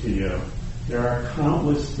unique to you. There are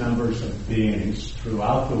countless numbers of beings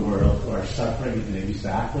throughout the world who are suffering in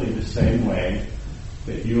exactly the same way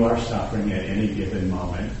that you are suffering at any given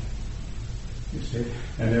moment. You see?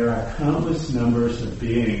 And there are countless numbers of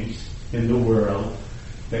beings in the world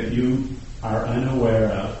that you are unaware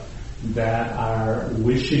of that are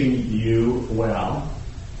wishing you well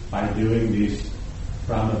by doing these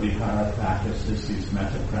Brahma-vihara practices, these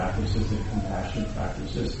metta practices and compassion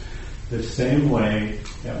practices, the same way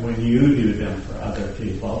that when you do them for other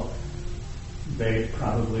people, they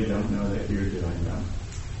probably don't know that you're doing them.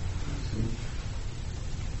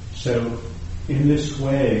 So in this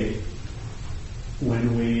way,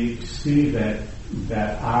 when we see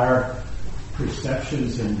that our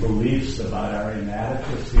perceptions and beliefs about our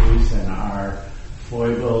inadequacies and our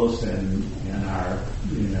foibles and our,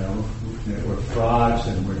 that we're frauds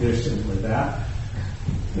and we're this and we're that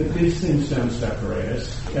these things don't separate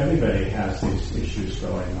us. Everybody has these issues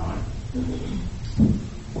going on.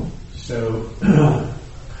 So,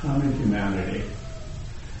 common humanity.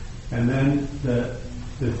 And then the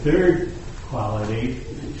third quality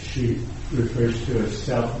she refers to as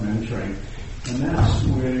self-mentoring. And that's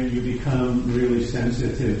where you become really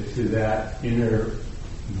sensitive to that inner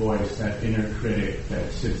voice, that inner critic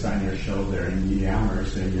that sits on your shoulder and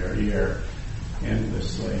yammers in your ear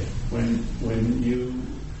endlessly. When you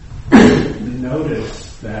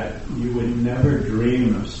notice that you would never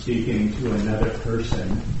dream of speaking to another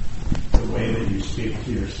person the way that you speak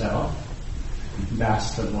to yourself,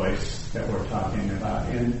 that's the voice that we're talking about.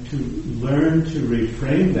 And to learn to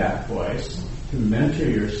reframe that voice, to mentor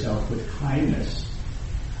yourself with kindness,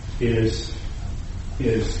 is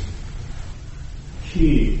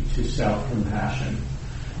key to self-compassion.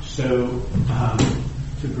 So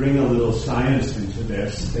to bring a little science into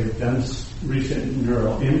this, they've done recent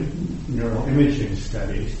neural imaging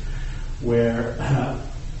studies where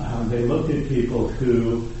they looked at people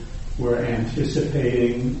who were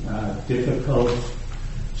anticipating difficult,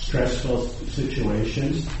 stressful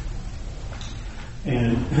situations.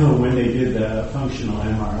 And when they did the functional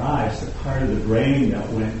MRIs, the part of the brain that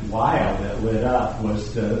went wild, that lit up,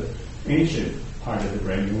 was the ancient part of the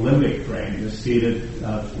brain, the limbic brain, the seat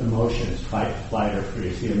of emotions, fight, flight, or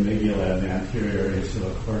freeze, the amygdala and the anterior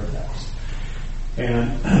insular cortex.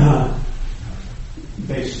 And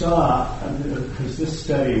they saw, because this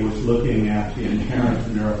study was looking at the inherent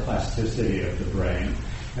neuroplasticity of the brain,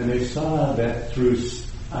 and they saw that through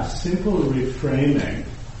a simple reframing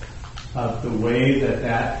of the way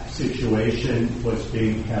that situation was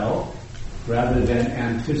being held, rather than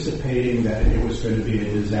anticipating that it was going to be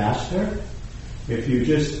a disaster, if you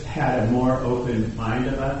just had a more open mind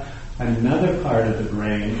about it, another part of the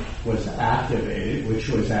brain was activated, which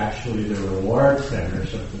was actually the reward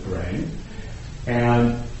centers of the brain.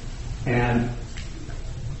 And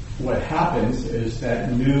what happens is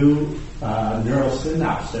that new neural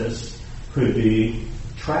synapses could be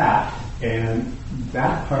tracked, and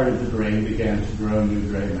that part of the brain began to grow new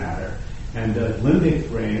gray matter. And the limbic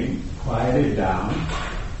brain quieted down,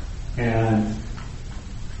 and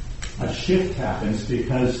a shift happens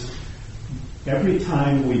because every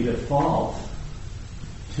time we default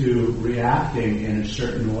to reacting in a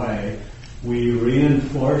certain way, we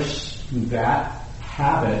reinforce that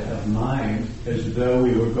habit of mind as though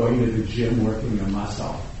we were going to the gym working a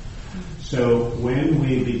muscle. So when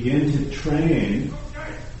we begin to train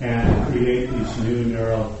and create these new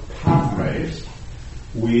neural pathways,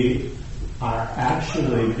 we are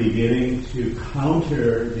actually beginning to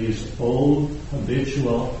counter these old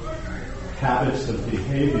habitual habits of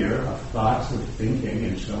behavior, of thoughts, of thinking,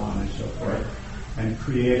 and so on and so forth, and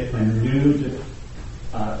create a new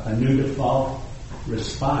default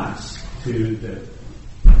response to the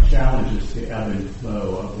challenges, the ebb and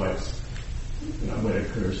flow of what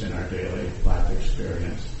occurs in our daily life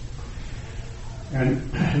experience.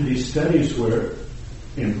 And these studies were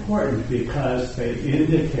important because they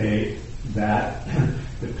indicate that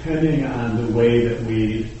depending on the way that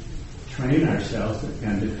we train ourselves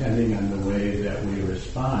and depending on the way that we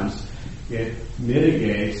respond, it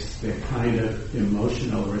mitigates the kind of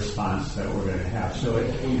emotional response that we're going to have. So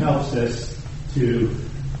it helps us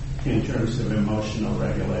in terms of emotional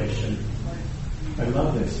regulation. I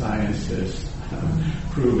love that science has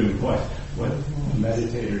proven what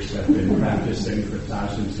meditators have been practicing for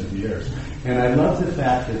thousands of years. And I love the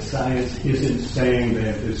fact that science isn't saying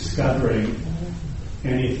they're discovering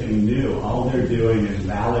anything new. All they're doing is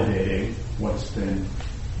validating what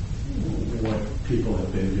people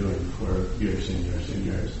have been doing for years and years and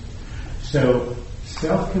years. So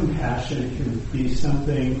self-compassion can be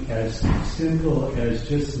something as simple as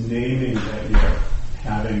just naming that you're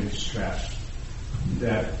having stress,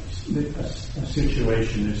 that a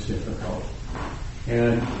situation is difficult.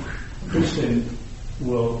 And Kristen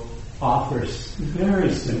will offer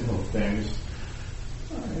very simple things.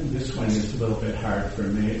 And this one is a little bit hard for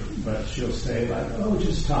me, but she'll say like, "Oh,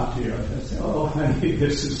 just talk to your husband." I say, "Oh, honey,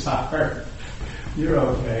 this is hard. You're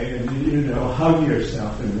okay," and hug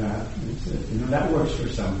yourself in that. That works for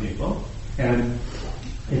some people, and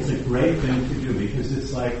it's a great thing to do because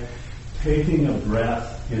it's like taking a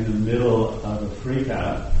breath in the middle of a freak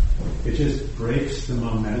out. It just breaks the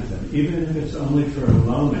momentum. Even if it's only for a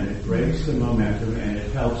moment, it breaks the momentum and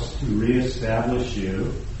it helps to reestablish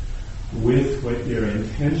you with what your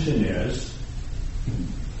intention is,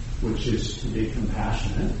 which is to be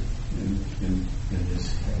compassionate in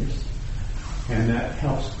this case. And that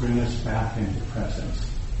helps bring us back into presence.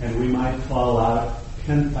 And we might fall out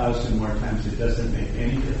 10,000 more times. It doesn't make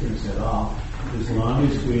any difference at all, as long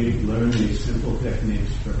as we learn these simple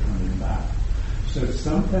techniques for coming back. So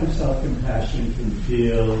sometimes self-compassion can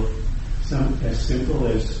feel as simple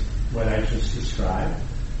as what I just described.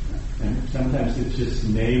 And sometimes it's just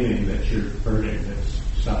naming that you're hurting, that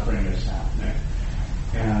suffering is happening.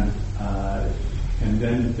 And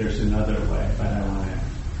then there's another way, but I want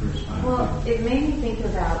to respond. Well, it made me think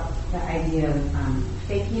about the idea of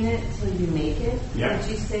faking it till you make it. Yep. Would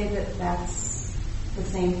you say that that's the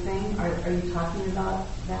same thing? Are you talking about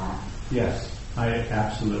that? Yes, I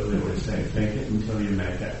absolutely would say fake it until you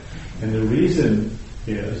make it. And the reason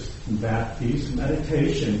is that these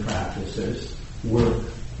meditation practices work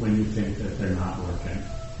when you think that they're not working.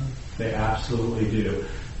 They absolutely do.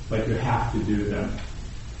 But you have to do them.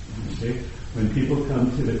 You see? When people come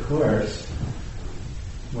to the Course,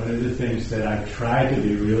 one of the things that I try to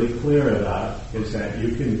be really clear about is that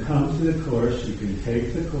you can come to the course, you can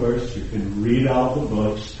take the course, you can read all the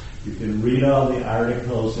books, you can read all the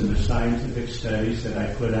articles and the scientific studies that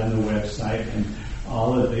I put on the website and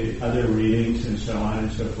all of the other readings and so on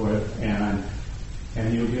and so forth, and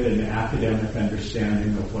you'll get an academic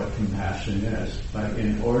understanding of what compassion is. But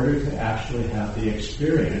in order to actually have the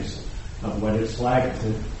experience of what it's like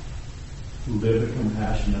to live a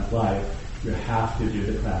compassionate life, you have to do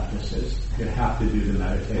the practices. You have to do the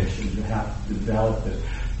meditation. You have to develop it.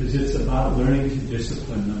 Because it's about learning to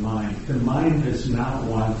discipline the mind. The mind does not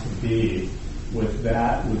want to be with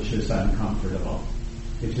that which is uncomfortable.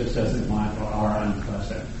 It just doesn't want or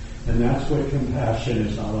unpleasant. And that's what compassion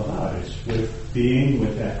is all about. It's with being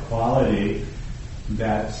with that quality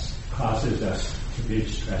that causes us to be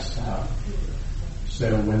stressed out.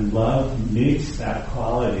 So when love meets that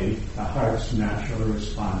quality, the heart's natural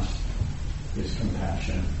response is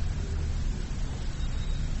compassion.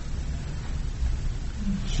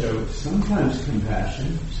 So sometimes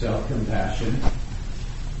compassion, self-compassion,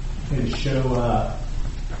 can show up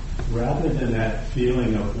rather than that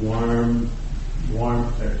feeling of warmth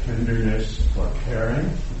or tenderness or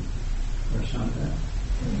caring or something.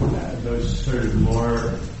 Those sort of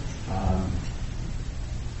more, I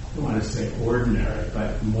don't want to say ordinary,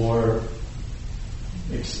 but more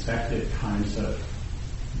expected kinds of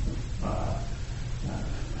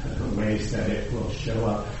ways that it will show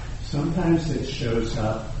up. Sometimes it shows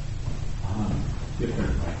up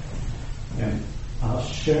differently. And I'll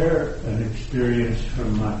share an experience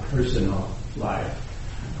from my personal life,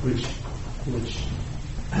 which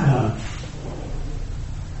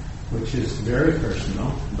is very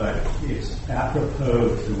personal, but it's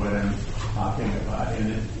apropos to what I'm talking about,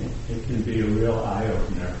 and it can be a real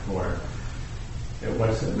eye-opener for. It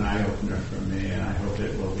was an eye-opener for me, and I hope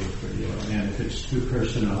it will be for you. And if it's too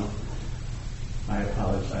personal, I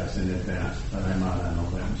apologize in advance, but I'm out on a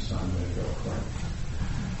limb, so I'm going to go for it.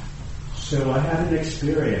 So I had an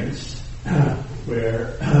experience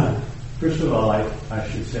where, first of all, I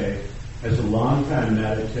should say, as a long-time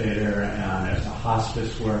meditator and as a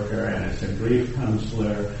hospice worker and as a grief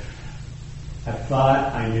counselor, I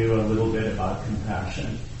thought I knew a little bit about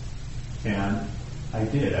compassion. And I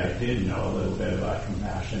did know a little bit about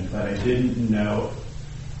compassion, but I didn't know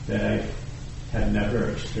that I had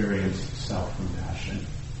never experienced self-compassion.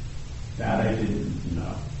 That I didn't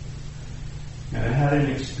know. And I had an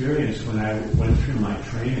experience when I went through my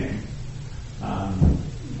training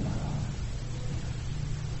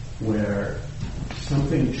where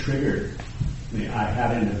something triggered me. I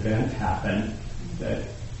had an event happen that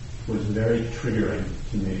was very triggering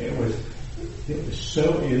to me. It was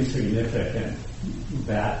so insignificant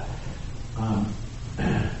that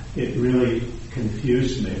it really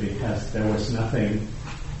confused me because there was nothing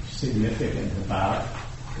significant about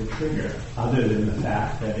the trigger other than the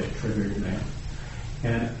fact that it triggered me.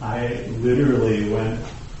 And I literally went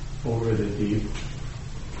over the deep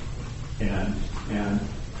and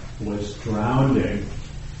was drowning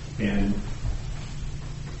in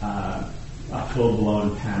a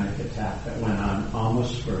full-blown panic attack that went on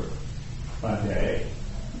almost for a day,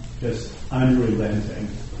 just unrelenting,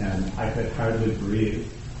 and I could hardly breathe.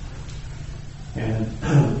 And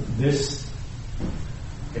this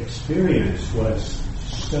experience was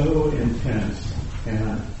so intense,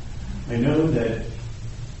 and I know that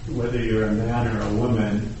whether you're a man or a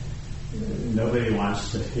woman, nobody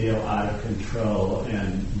wants to feel out of control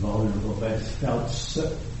and vulnerable, but it felt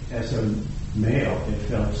so, as a male, I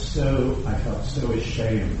felt so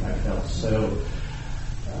ashamed, I felt so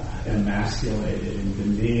emasculated and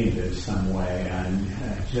demeaned in some way, and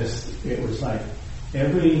it was like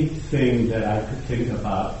everything that I could think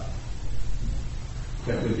about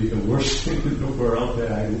that would be the worst thing in the world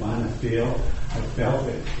that I want to feel, I felt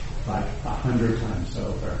it like 100 times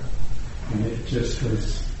over. And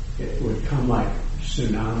it would come like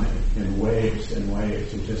tsunami in waves and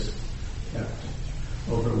waves. It just kept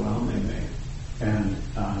overwhelming me. And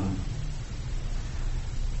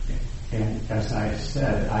as I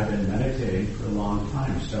said, I've been meditating for a long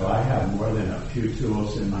time, so I have more than a few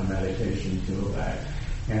tools in my meditation tool bag.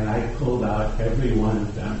 And I pulled out every one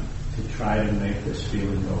of them to try to make this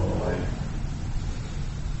feeling go away.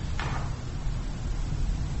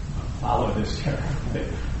 Follow this carefully.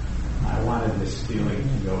 I wanted this feeling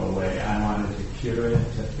to go away. I wanted to cure it,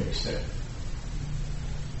 to fix it.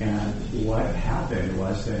 And what happened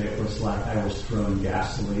was that it was like I was throwing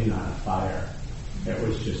gasoline on a fire. It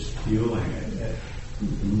was just fueling it.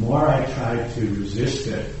 The more I tried to resist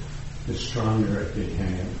it, the stronger it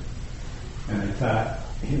became. And I thought,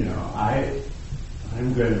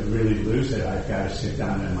 I'm going to really lose it. I've got to sit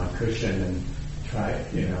down on my cushion and try,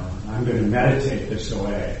 I'm going to meditate this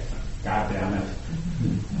away. God damn it.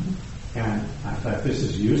 And I thought, this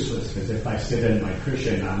is useless, because if I sit in my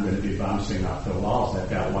cushion, I'm going to be bouncing off the walls. I've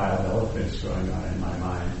got wild elephants going on in my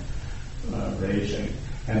mind, raging.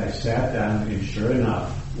 And I sat down, and sure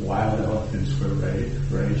enough, wild elephants were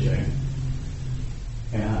raging.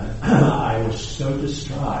 And I was so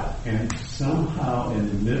distraught, and somehow in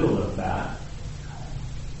the middle of that,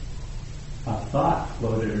 a thought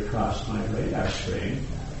floated across my radar screen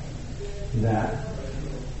that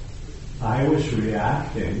I was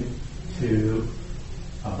reacting to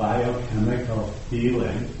a biochemical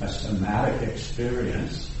feeling, a somatic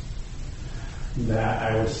experience,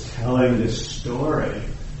 that I was telling this story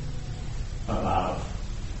about.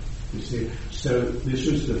 You see, so this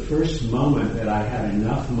was the first moment that I had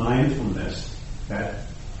enough mindfulness, that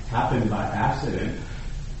happened by accident,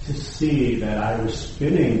 to see that I was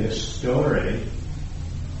spinning this story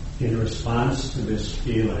in response to this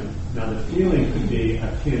feeling. Now the feeling could be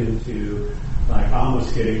akin to like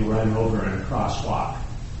almost getting run over in a crosswalk,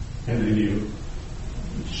 and then you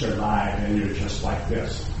survive and you're just like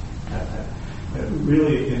this. That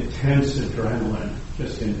really intense adrenaline,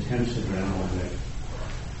 just intense adrenaline,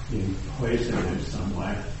 being poisoned in some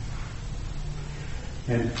way.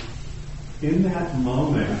 And in that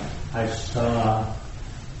moment, I saw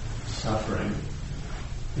suffering.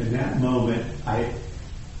 In that moment, I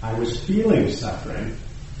was feeling suffering,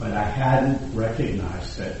 but I hadn't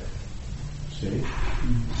recognized it. See?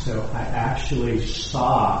 So I actually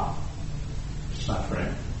saw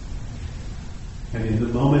suffering. And in the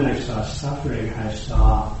moment I saw suffering, I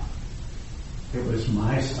saw it was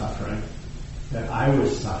my suffering, that I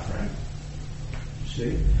was suffering.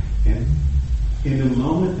 See? And in the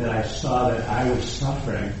moment that I saw that I was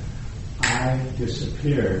suffering, I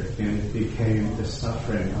disappeared, and it became the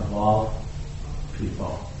suffering of all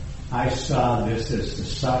people. I saw this as the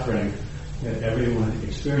suffering that everyone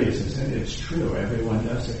experiences, and it's true, everyone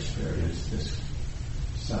does experience this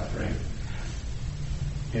suffering.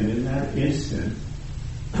 And in that instant,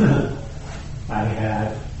 I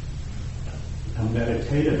had a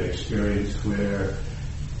meditative experience where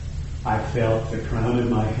I felt the crown of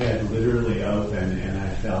my head literally open, and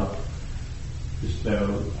I felt as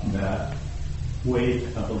though the weight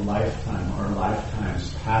of a lifetime or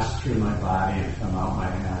lifetimes passed through my body and come out my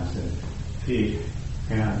hands and feet.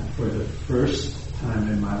 And for the first time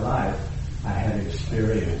in my life, I had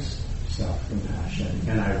experienced self-compassion,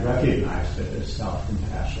 and I recognized it as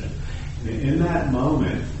self-compassion. And in that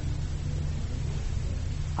moment,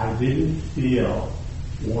 I didn't feel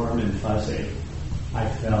warm and fuzzy. I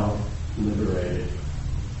felt liberated.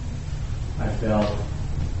 I felt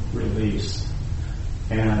released.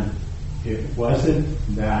 And it wasn't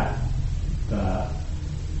that the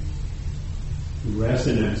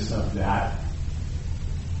resonance of that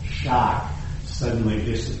shock suddenly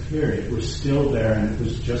disappeared. It was still there, and it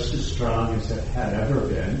was just as strong as it had ever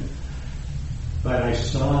been. But I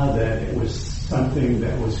saw that it was something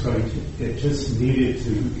that was going to, it just needed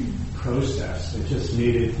to process. It just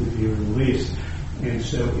needed to be released. And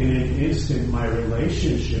so in an instant, my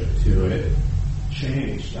relationship to it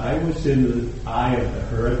changed. I was in the eye of the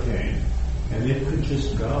hurricane, and it could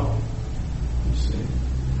just go, you see.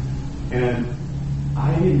 And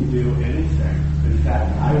I didn't do anything. In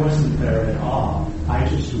fact, I wasn't there at all. I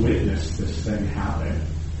just witnessed this thing happen.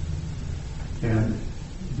 And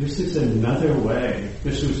this is another way.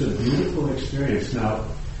 This was a beautiful experience. Now,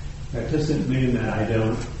 that doesn't mean that I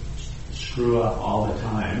don't screw up all the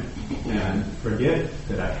time and forget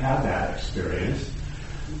that I had that experience.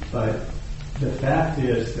 But the fact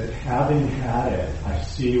is that having had it, I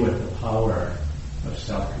see what the power of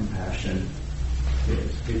self-compassion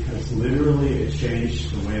is, because literally it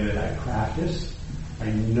changed the way that I practice.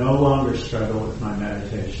 I no longer struggle with my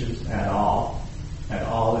meditations at all.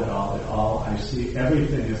 I see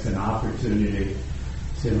everything as an opportunity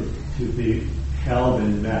to be held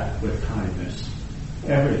and met with kindness.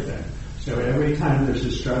 Everything. So every time there's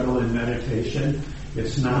a struggle in meditation,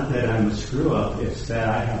 it's not that I'm a screw-up, it's that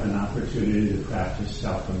I have an opportunity to practice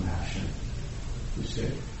self-compassion. You see?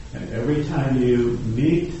 And every time you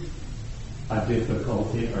meet a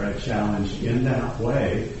difficulty or a challenge in that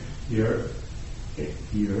way, you're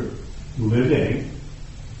living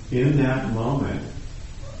in that moment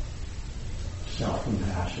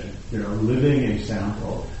self-compassion. You're a living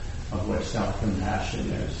example of what self-compassion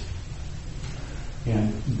is.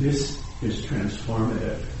 And this is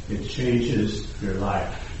transformative. It changes your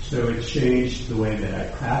life. So it changed the way that I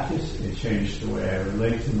practice, it changed the way I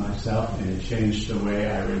relate to myself, and it changed the way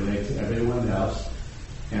I relate to everyone else.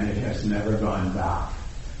 and it has never gone back.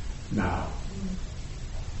 Now,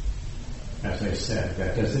 as I said,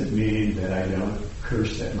 that doesn't mean that I don't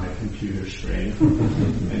curse at my computer screen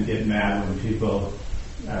and get mad when people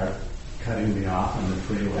are cutting me off on the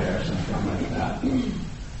freeway or something like that.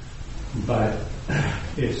 But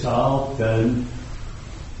it's all done,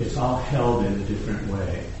 it's all held in a different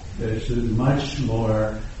way. There's much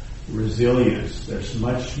more resilience, there's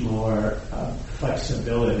much more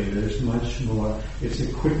flexibility, there's much more, it's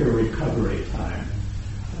a quicker recovery time.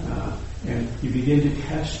 And you begin to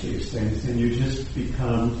catch these things and you just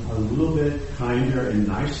become a little bit kinder and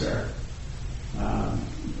nicer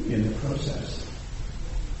in the process.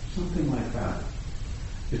 Something like that.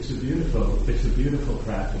 It's a beautiful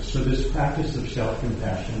practice. So this practice of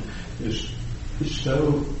self-compassion is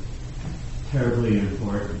so terribly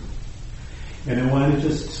important. And I want to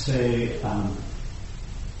just say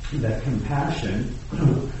that compassion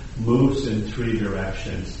moves in three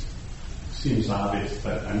directions. Seems obvious,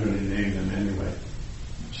 but I'm going to name them anyway.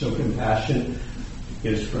 So compassion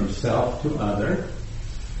is from self to other,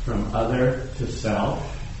 from other to self,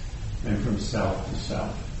 and from self to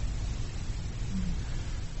self.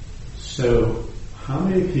 So how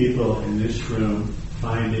many people in this room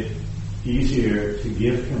find it easier to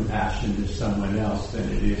give compassion to someone else than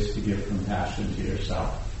it is to give compassion to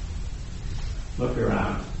yourself? Look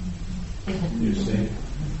around. You see?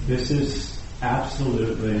 This is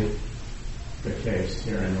absolutely the case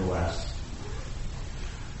here in the West.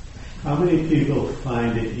 How many people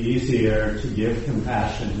find it easier to give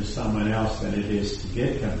compassion to someone else than it is to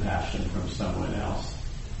get compassion from someone else?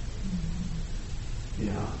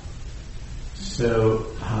 Yeah. So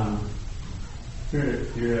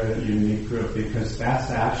you're a unique group because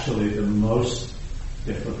that's actually the most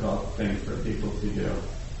difficult thing for people to do.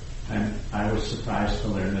 And I was surprised to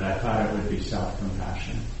learn that. I thought it would be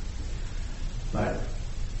self-compassion. But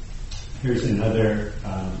here's another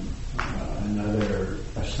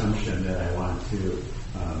assumption that I want to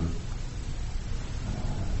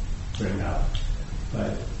bring up.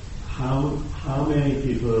 But how many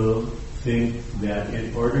people think that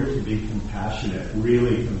in order to be compassionate,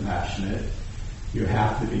 really compassionate, you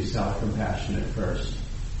have to be self-compassionate first?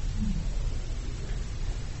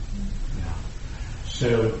 Yeah.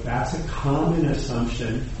 So that's a common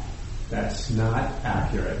assumption that's not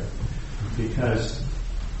accurate, because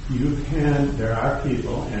there are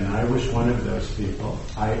people, and I was one of those people,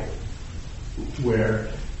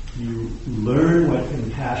 where you learn what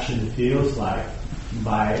compassion feels like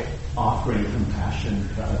by offering compassion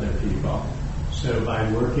to other people. So by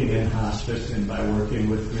working in hospice and by working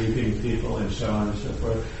with grieving people and so on and so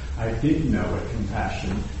forth, I did know what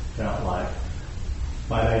compassion felt like,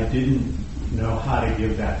 but I didn't know how to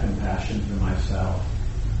give that compassion to myself.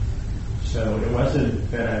 So it wasn't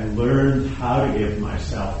that I learned how to give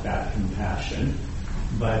myself that compassion,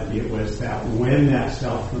 but it was that when that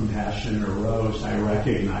self-compassion arose, I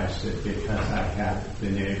recognized it because I had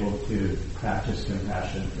been able to practice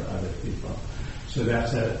compassion for other people. So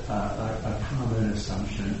that's a common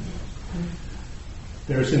assumption.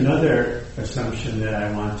 There's another assumption that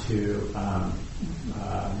I want to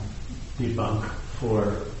debunk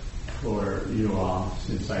for you all,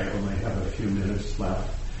 since I only have a few minutes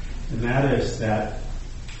left. And that is that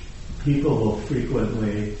people will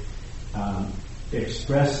frequently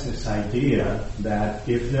express this idea that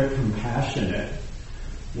if they're compassionate,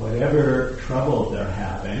 whatever trouble they're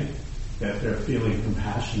having, that they're feeling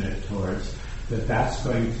compassionate towards, that's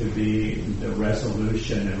going to be the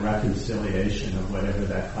resolution and reconciliation of whatever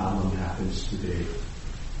that problem happens to be.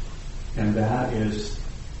 And that is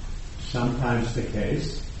sometimes the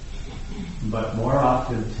case, but more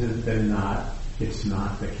often than not, it's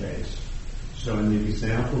not the case. So in the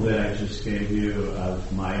example that I just gave you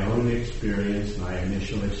of my own experience, my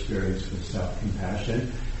initial experience with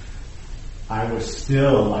self-compassion, I was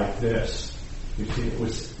still like this. You see, it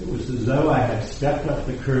was as though I had stepped up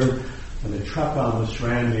the curb and the truck almost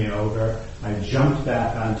ran me over. I jumped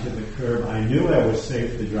back onto the curb. I knew I was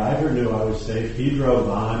safe. The driver knew I was safe. He drove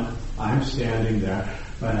on. I'm standing there,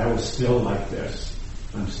 but I was still like this.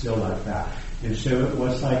 I'm still like that. And so it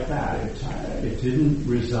was like that. It didn't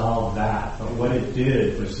resolve that, but what it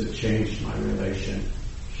did was it changed my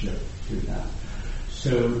relationship to that.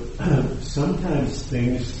 So sometimes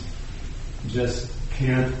things just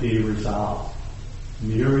can't be resolved.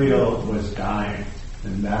 Muriel was dying,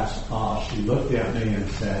 and that's all. She looked at me and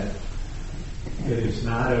said, "It is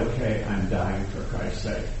not okay, I'm dying for Christ's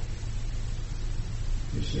sake."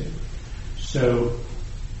 You see? So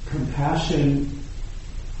compassion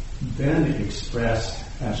then expressed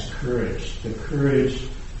as courage,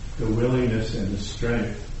 the willingness and the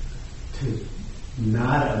strength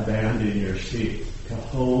not abandon your seat, to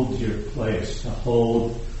hold your place, to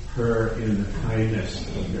hold her in the kindness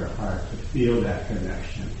of your heart, to feel that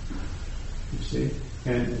connection. You see?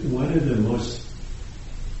 And one of the most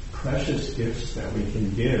precious gifts that we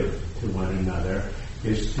can give to one another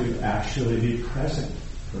is to actually be present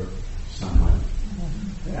for someone,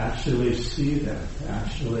 to actually see them, to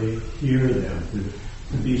actually hear them,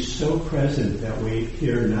 to be so present that we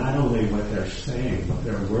hear not only what they're saying, what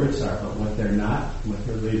their words are, but what they're not, what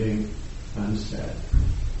they're leaving unsaid.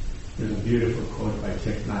 There's a beautiful quote by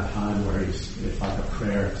Thich Nhat Hanh where it's like a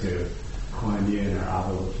prayer to Kuan Yin or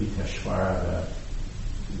Avalokiteshvara,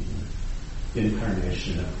 the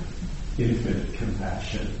incarnation of infinite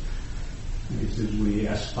compassion. And he says, we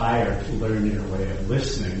aspire to learn your way of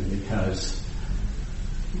listening because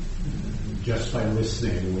just by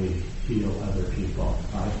listening we heal other people,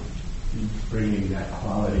 by bringing that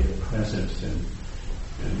quality of presence and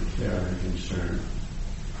care and concern.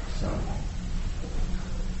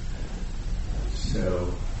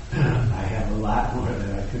 So I have a lot more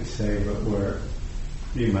that I could say, but we're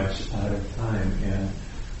pretty much out of time. And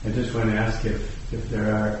I just want to ask if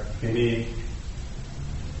there are any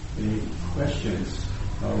questions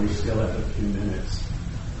while we still have a few minutes,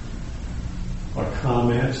 or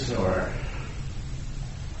comments, or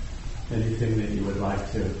anything that you would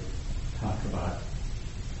like to talk about.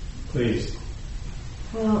 Please.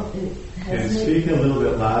 Well, And speak a little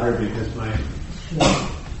bit louder because my... Sure.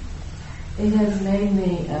 It has made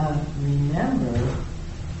me remember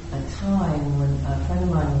a time when a friend of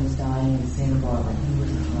mine was dying in Santa Barbara. He was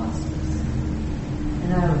in hospice.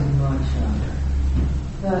 And I was much younger.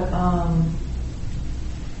 But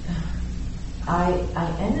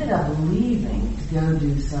I ended up leaving to go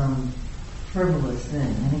do some frivolous thing.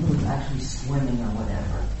 I think it was actually swimming or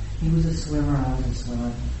whatever. He was a swimmer, I was a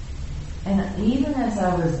swimmer. And even as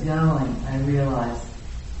I was going, I realized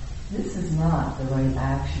this is not the right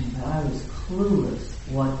action, but I was clueless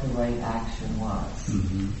what the right action was.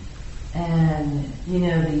 Mm-hmm. And,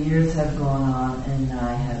 the years have gone on, and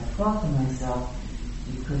I have thought to myself,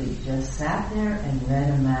 you could have just sat there and read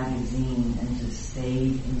a magazine and just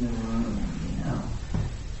stayed in the room,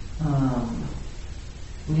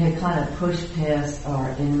 We had kind of pushed past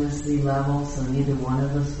our intimacy level, so neither one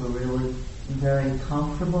of us were really very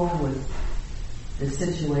comfortable with the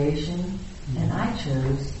situation. Mm-hmm. And I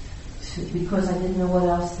chose to, because I didn't know what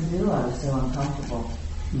else to do, I was so uncomfortable,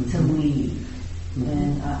 to leave. Mm-hmm.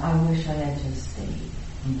 And I wish I had just stayed,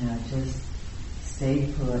 just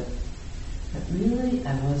stayed put. But really,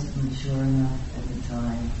 I wasn't mature enough at the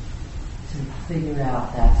time to figure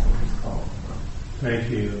out that's what it was called for.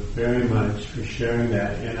 Thank you very much for sharing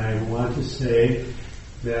that. And I want to say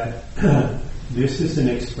that this is an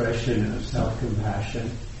expression of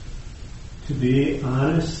self-compassion. To be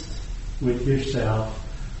honest with yourself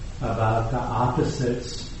about the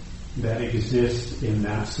opposites that exist in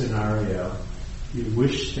that scenario. You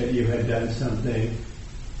wish that you had done something,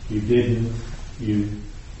 you didn't, you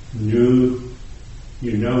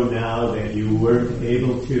know now that you weren't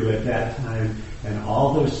able to at that time, and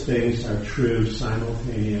all those things are true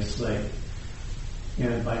simultaneously.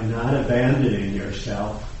 And by not abandoning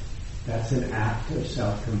yourself, that's an act of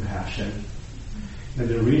self-compassion. And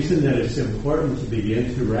the reason that it's important to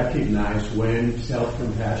begin to recognize when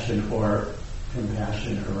self-compassion or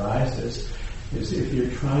compassion arises is if you're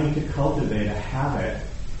trying to cultivate a habit,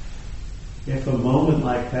 if a moment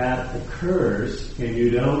like that occurs and you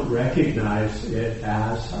don't recognize it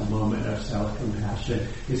as a moment of self-compassion,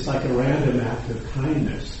 it's like a random act of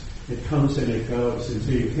kindness. It comes and it goes, and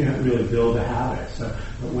so you can't really build a habit. So,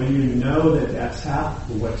 but when you know that that's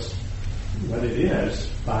what it is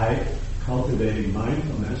by cultivating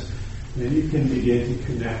mindfulness, then you can begin to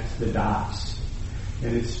connect the dots.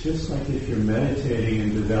 And it's just like if you're meditating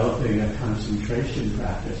and developing a concentration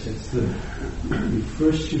practice.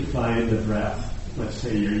 First you find the breath. Let's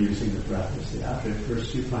say you're using the breath as the object.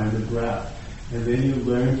 First you find the breath. And then you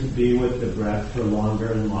learn to be with the breath for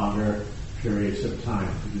longer and longer periods of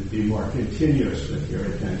time, to be more continuous with your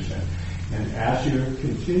attention. And as you're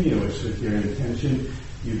continuous with your intention,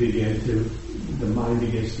 the mind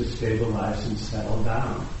begins to stabilize and settle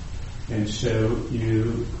down. And so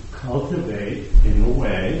you cultivate, in a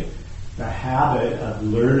way, the habit of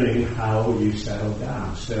learning how you settle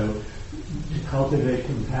down. So to cultivate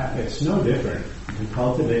compassion, it's no different. To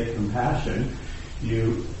cultivate compassion,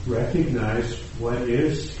 you recognize what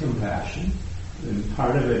is compassion. And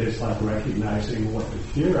part of it is like recognizing what the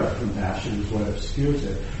fear of compassion is what obscures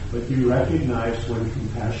it. But you recognize when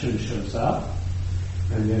compassion shows up,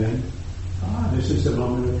 and then this is a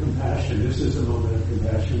moment of compassion, this is a moment of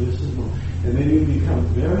compassion, this is a moment. And then you become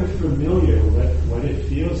very familiar with what it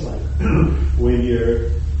feels like when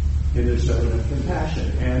you're in a zone of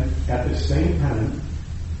compassion. And at the same time,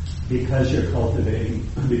 because you're cultivating,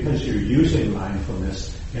 because you're using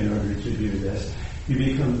mindfulness in order to do this, you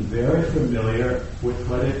become very familiar with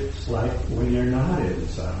what it's like when you're not in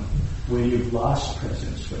zone, when you've lost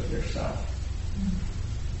presence with yourself.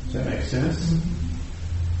 Does that make sense? Mm-hmm.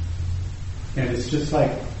 And it's just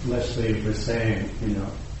like Leslie was saying,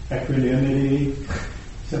 equanimity.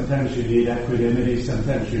 Sometimes you need equanimity,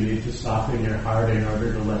 sometimes you need to soften your heart in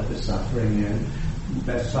order to let the suffering in.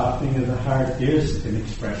 That softening of the heart is an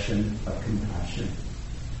expression of compassion.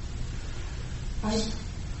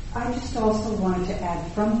 I just also wanted to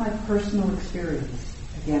add from my personal experience,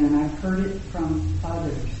 again, and I've heard it from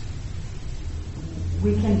others,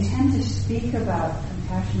 we can tend to speak about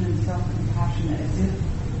compassion and self-compassion as if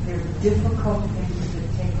they're difficult things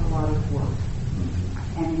that take a lot of work.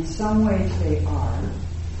 And in some ways they are.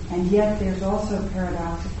 And yet there's also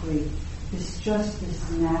paradoxically this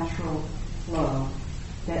natural flow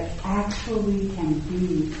that actually can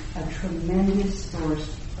be a tremendous source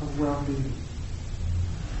of well-being.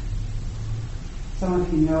 Some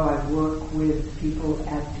of you know I work with people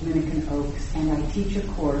at Dominican Oaks, and I teach a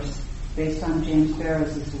course based on James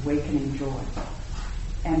Barrow's Awakening Joy.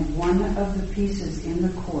 And one of the pieces in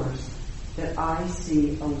the course that I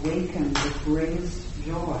see awaken the greatest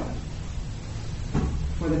joy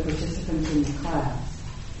for the participants in the class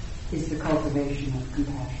is the cultivation of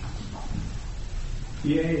compassion.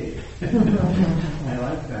 Yay! I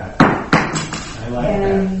like that.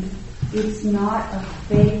 And it's not a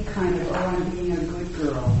fake kind of, I'm being a good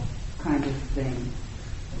girl kind of thing.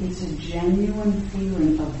 It's a genuine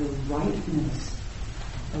feeling of the rightness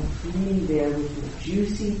of being there with the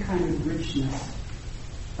juicy kind of richness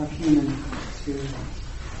of human experience.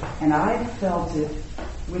 And I've felt it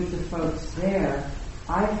with the folks there.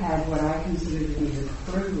 I've had what I consider to be the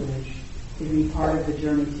privilege to be part of the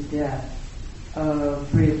journey to death of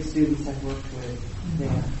 3 of the students I've worked with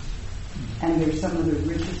there. And they're some of the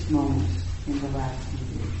richest moments in the last few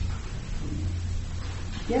years.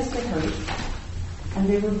 Yes, they hurt, and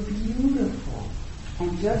they were beautiful.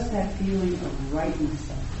 And just that feeling of rightness,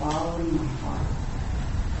 of following my heart.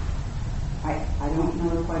 I don't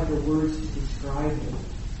know quite the words to describe it,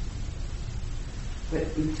 but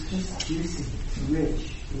it's just juicy, it's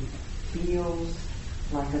rich, it feels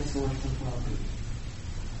like a source of well-being.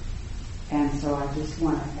 And so I just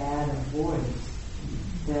want to add a voice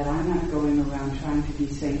that I'm not going around trying to be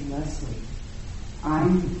St. Leslie.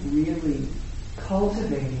 I'm really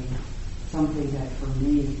cultivating something that for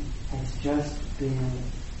me has just been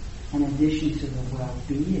an addition to the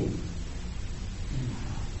well-being.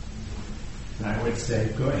 I would say,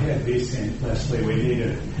 go ahead, be St. Leslie. We need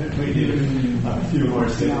a few more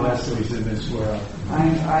St. Leslies in this world.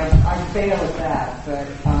 I fail at that, but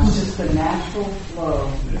just the natural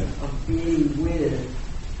flow of being with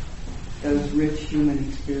those rich human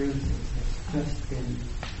experiences has just been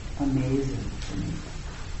amazing for me.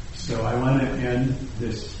 So I want to end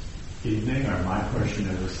this evening, or my portion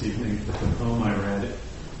of this evening, with the poem I read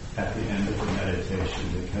at the end of the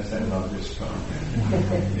meditation, because I love this poem.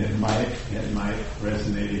 It might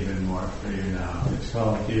resonate even more for you now. It's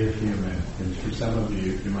called Dear Human, and for some of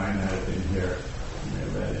you, you might not have been here when I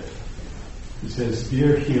read it. It says,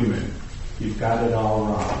 Dear Human, you've got it all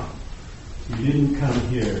wrong. You didn't come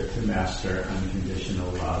here to master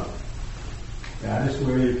unconditional love. That is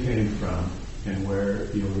where you came from and where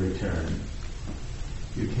you'll return.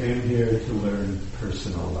 You came here to learn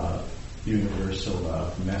personal love, universal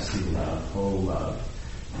love, messy love, whole love,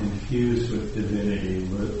 infused with divinity,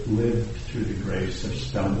 lived through the grace of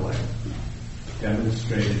stumbling,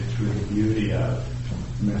 demonstrated through the beauty of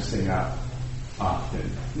messing up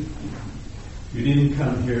often. You didn't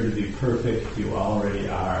come here to be perfect, you already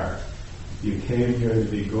are. You came here to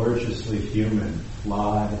be gorgeously human,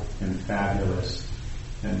 flawed and fabulous,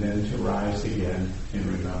 and then to rise again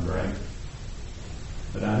in remembering.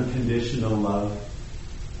 But unconditional love,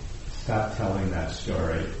 stop telling that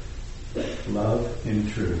story. Love, in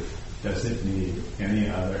truth, doesn't need any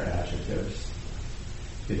other adjectives.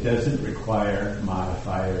 It doesn't require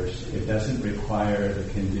modifiers. It doesn't require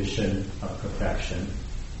the condition of perfection.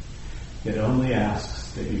 It only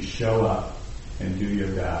asks that you show up and do your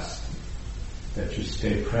best, that you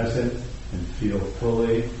stay present and feel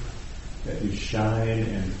fully, that you shine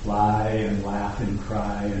and fly and laugh and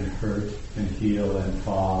cry and hurt and heal and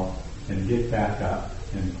fall and get back up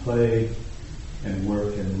and play and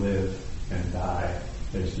work and live and die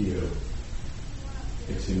as you.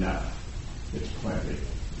 It's enough. It's plenty.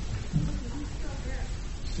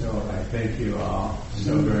 So I thank you all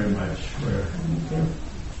so very much for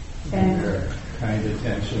And your kind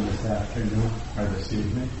attention this afternoon or this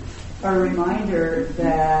evening. a reminder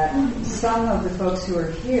that some of the folks who are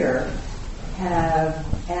here have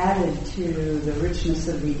added to the richness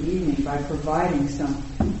of the evening by providing some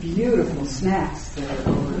beautiful snacks that are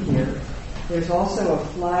over here. There's also a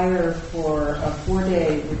flyer for a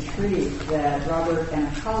 4-day retreat that Robert and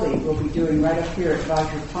a colleague will be doing right up here at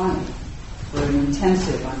Vajrapani for an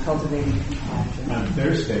intensive on cultivating compassion. On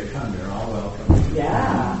Thursday, come, you're all welcome.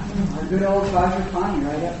 Yeah, our good old Vajrapani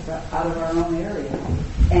right up out of our own area.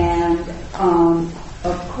 And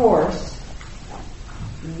of course,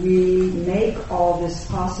 we make all this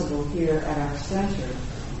possible here at our center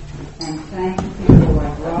and thank people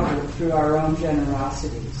like Robert through our own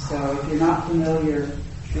generosity. So if you're not familiar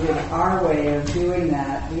with our way of doing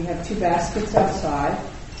that, we have 2 baskets outside.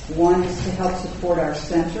 One is to help support our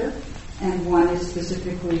center, and one is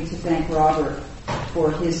specifically to thank Robert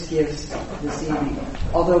for his gifts this evening.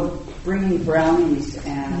 Although bringing brownies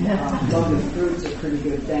and lovely fruits are pretty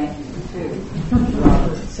good thank you too,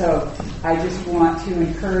 Robert. So I just want to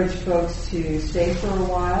encourage folks to stay for a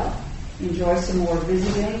while, enjoy some more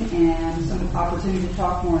visiting and some opportunity to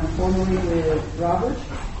talk more informally with Robert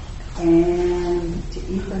and to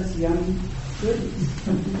eat those yummy goodies.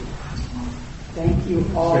 Thank you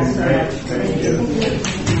all It's so been much. great.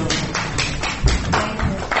 Thank you.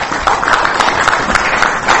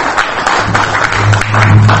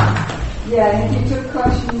 Yeah, and if you took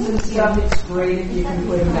questions and stuff, it's great if you can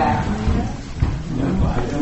put them back. No, I don't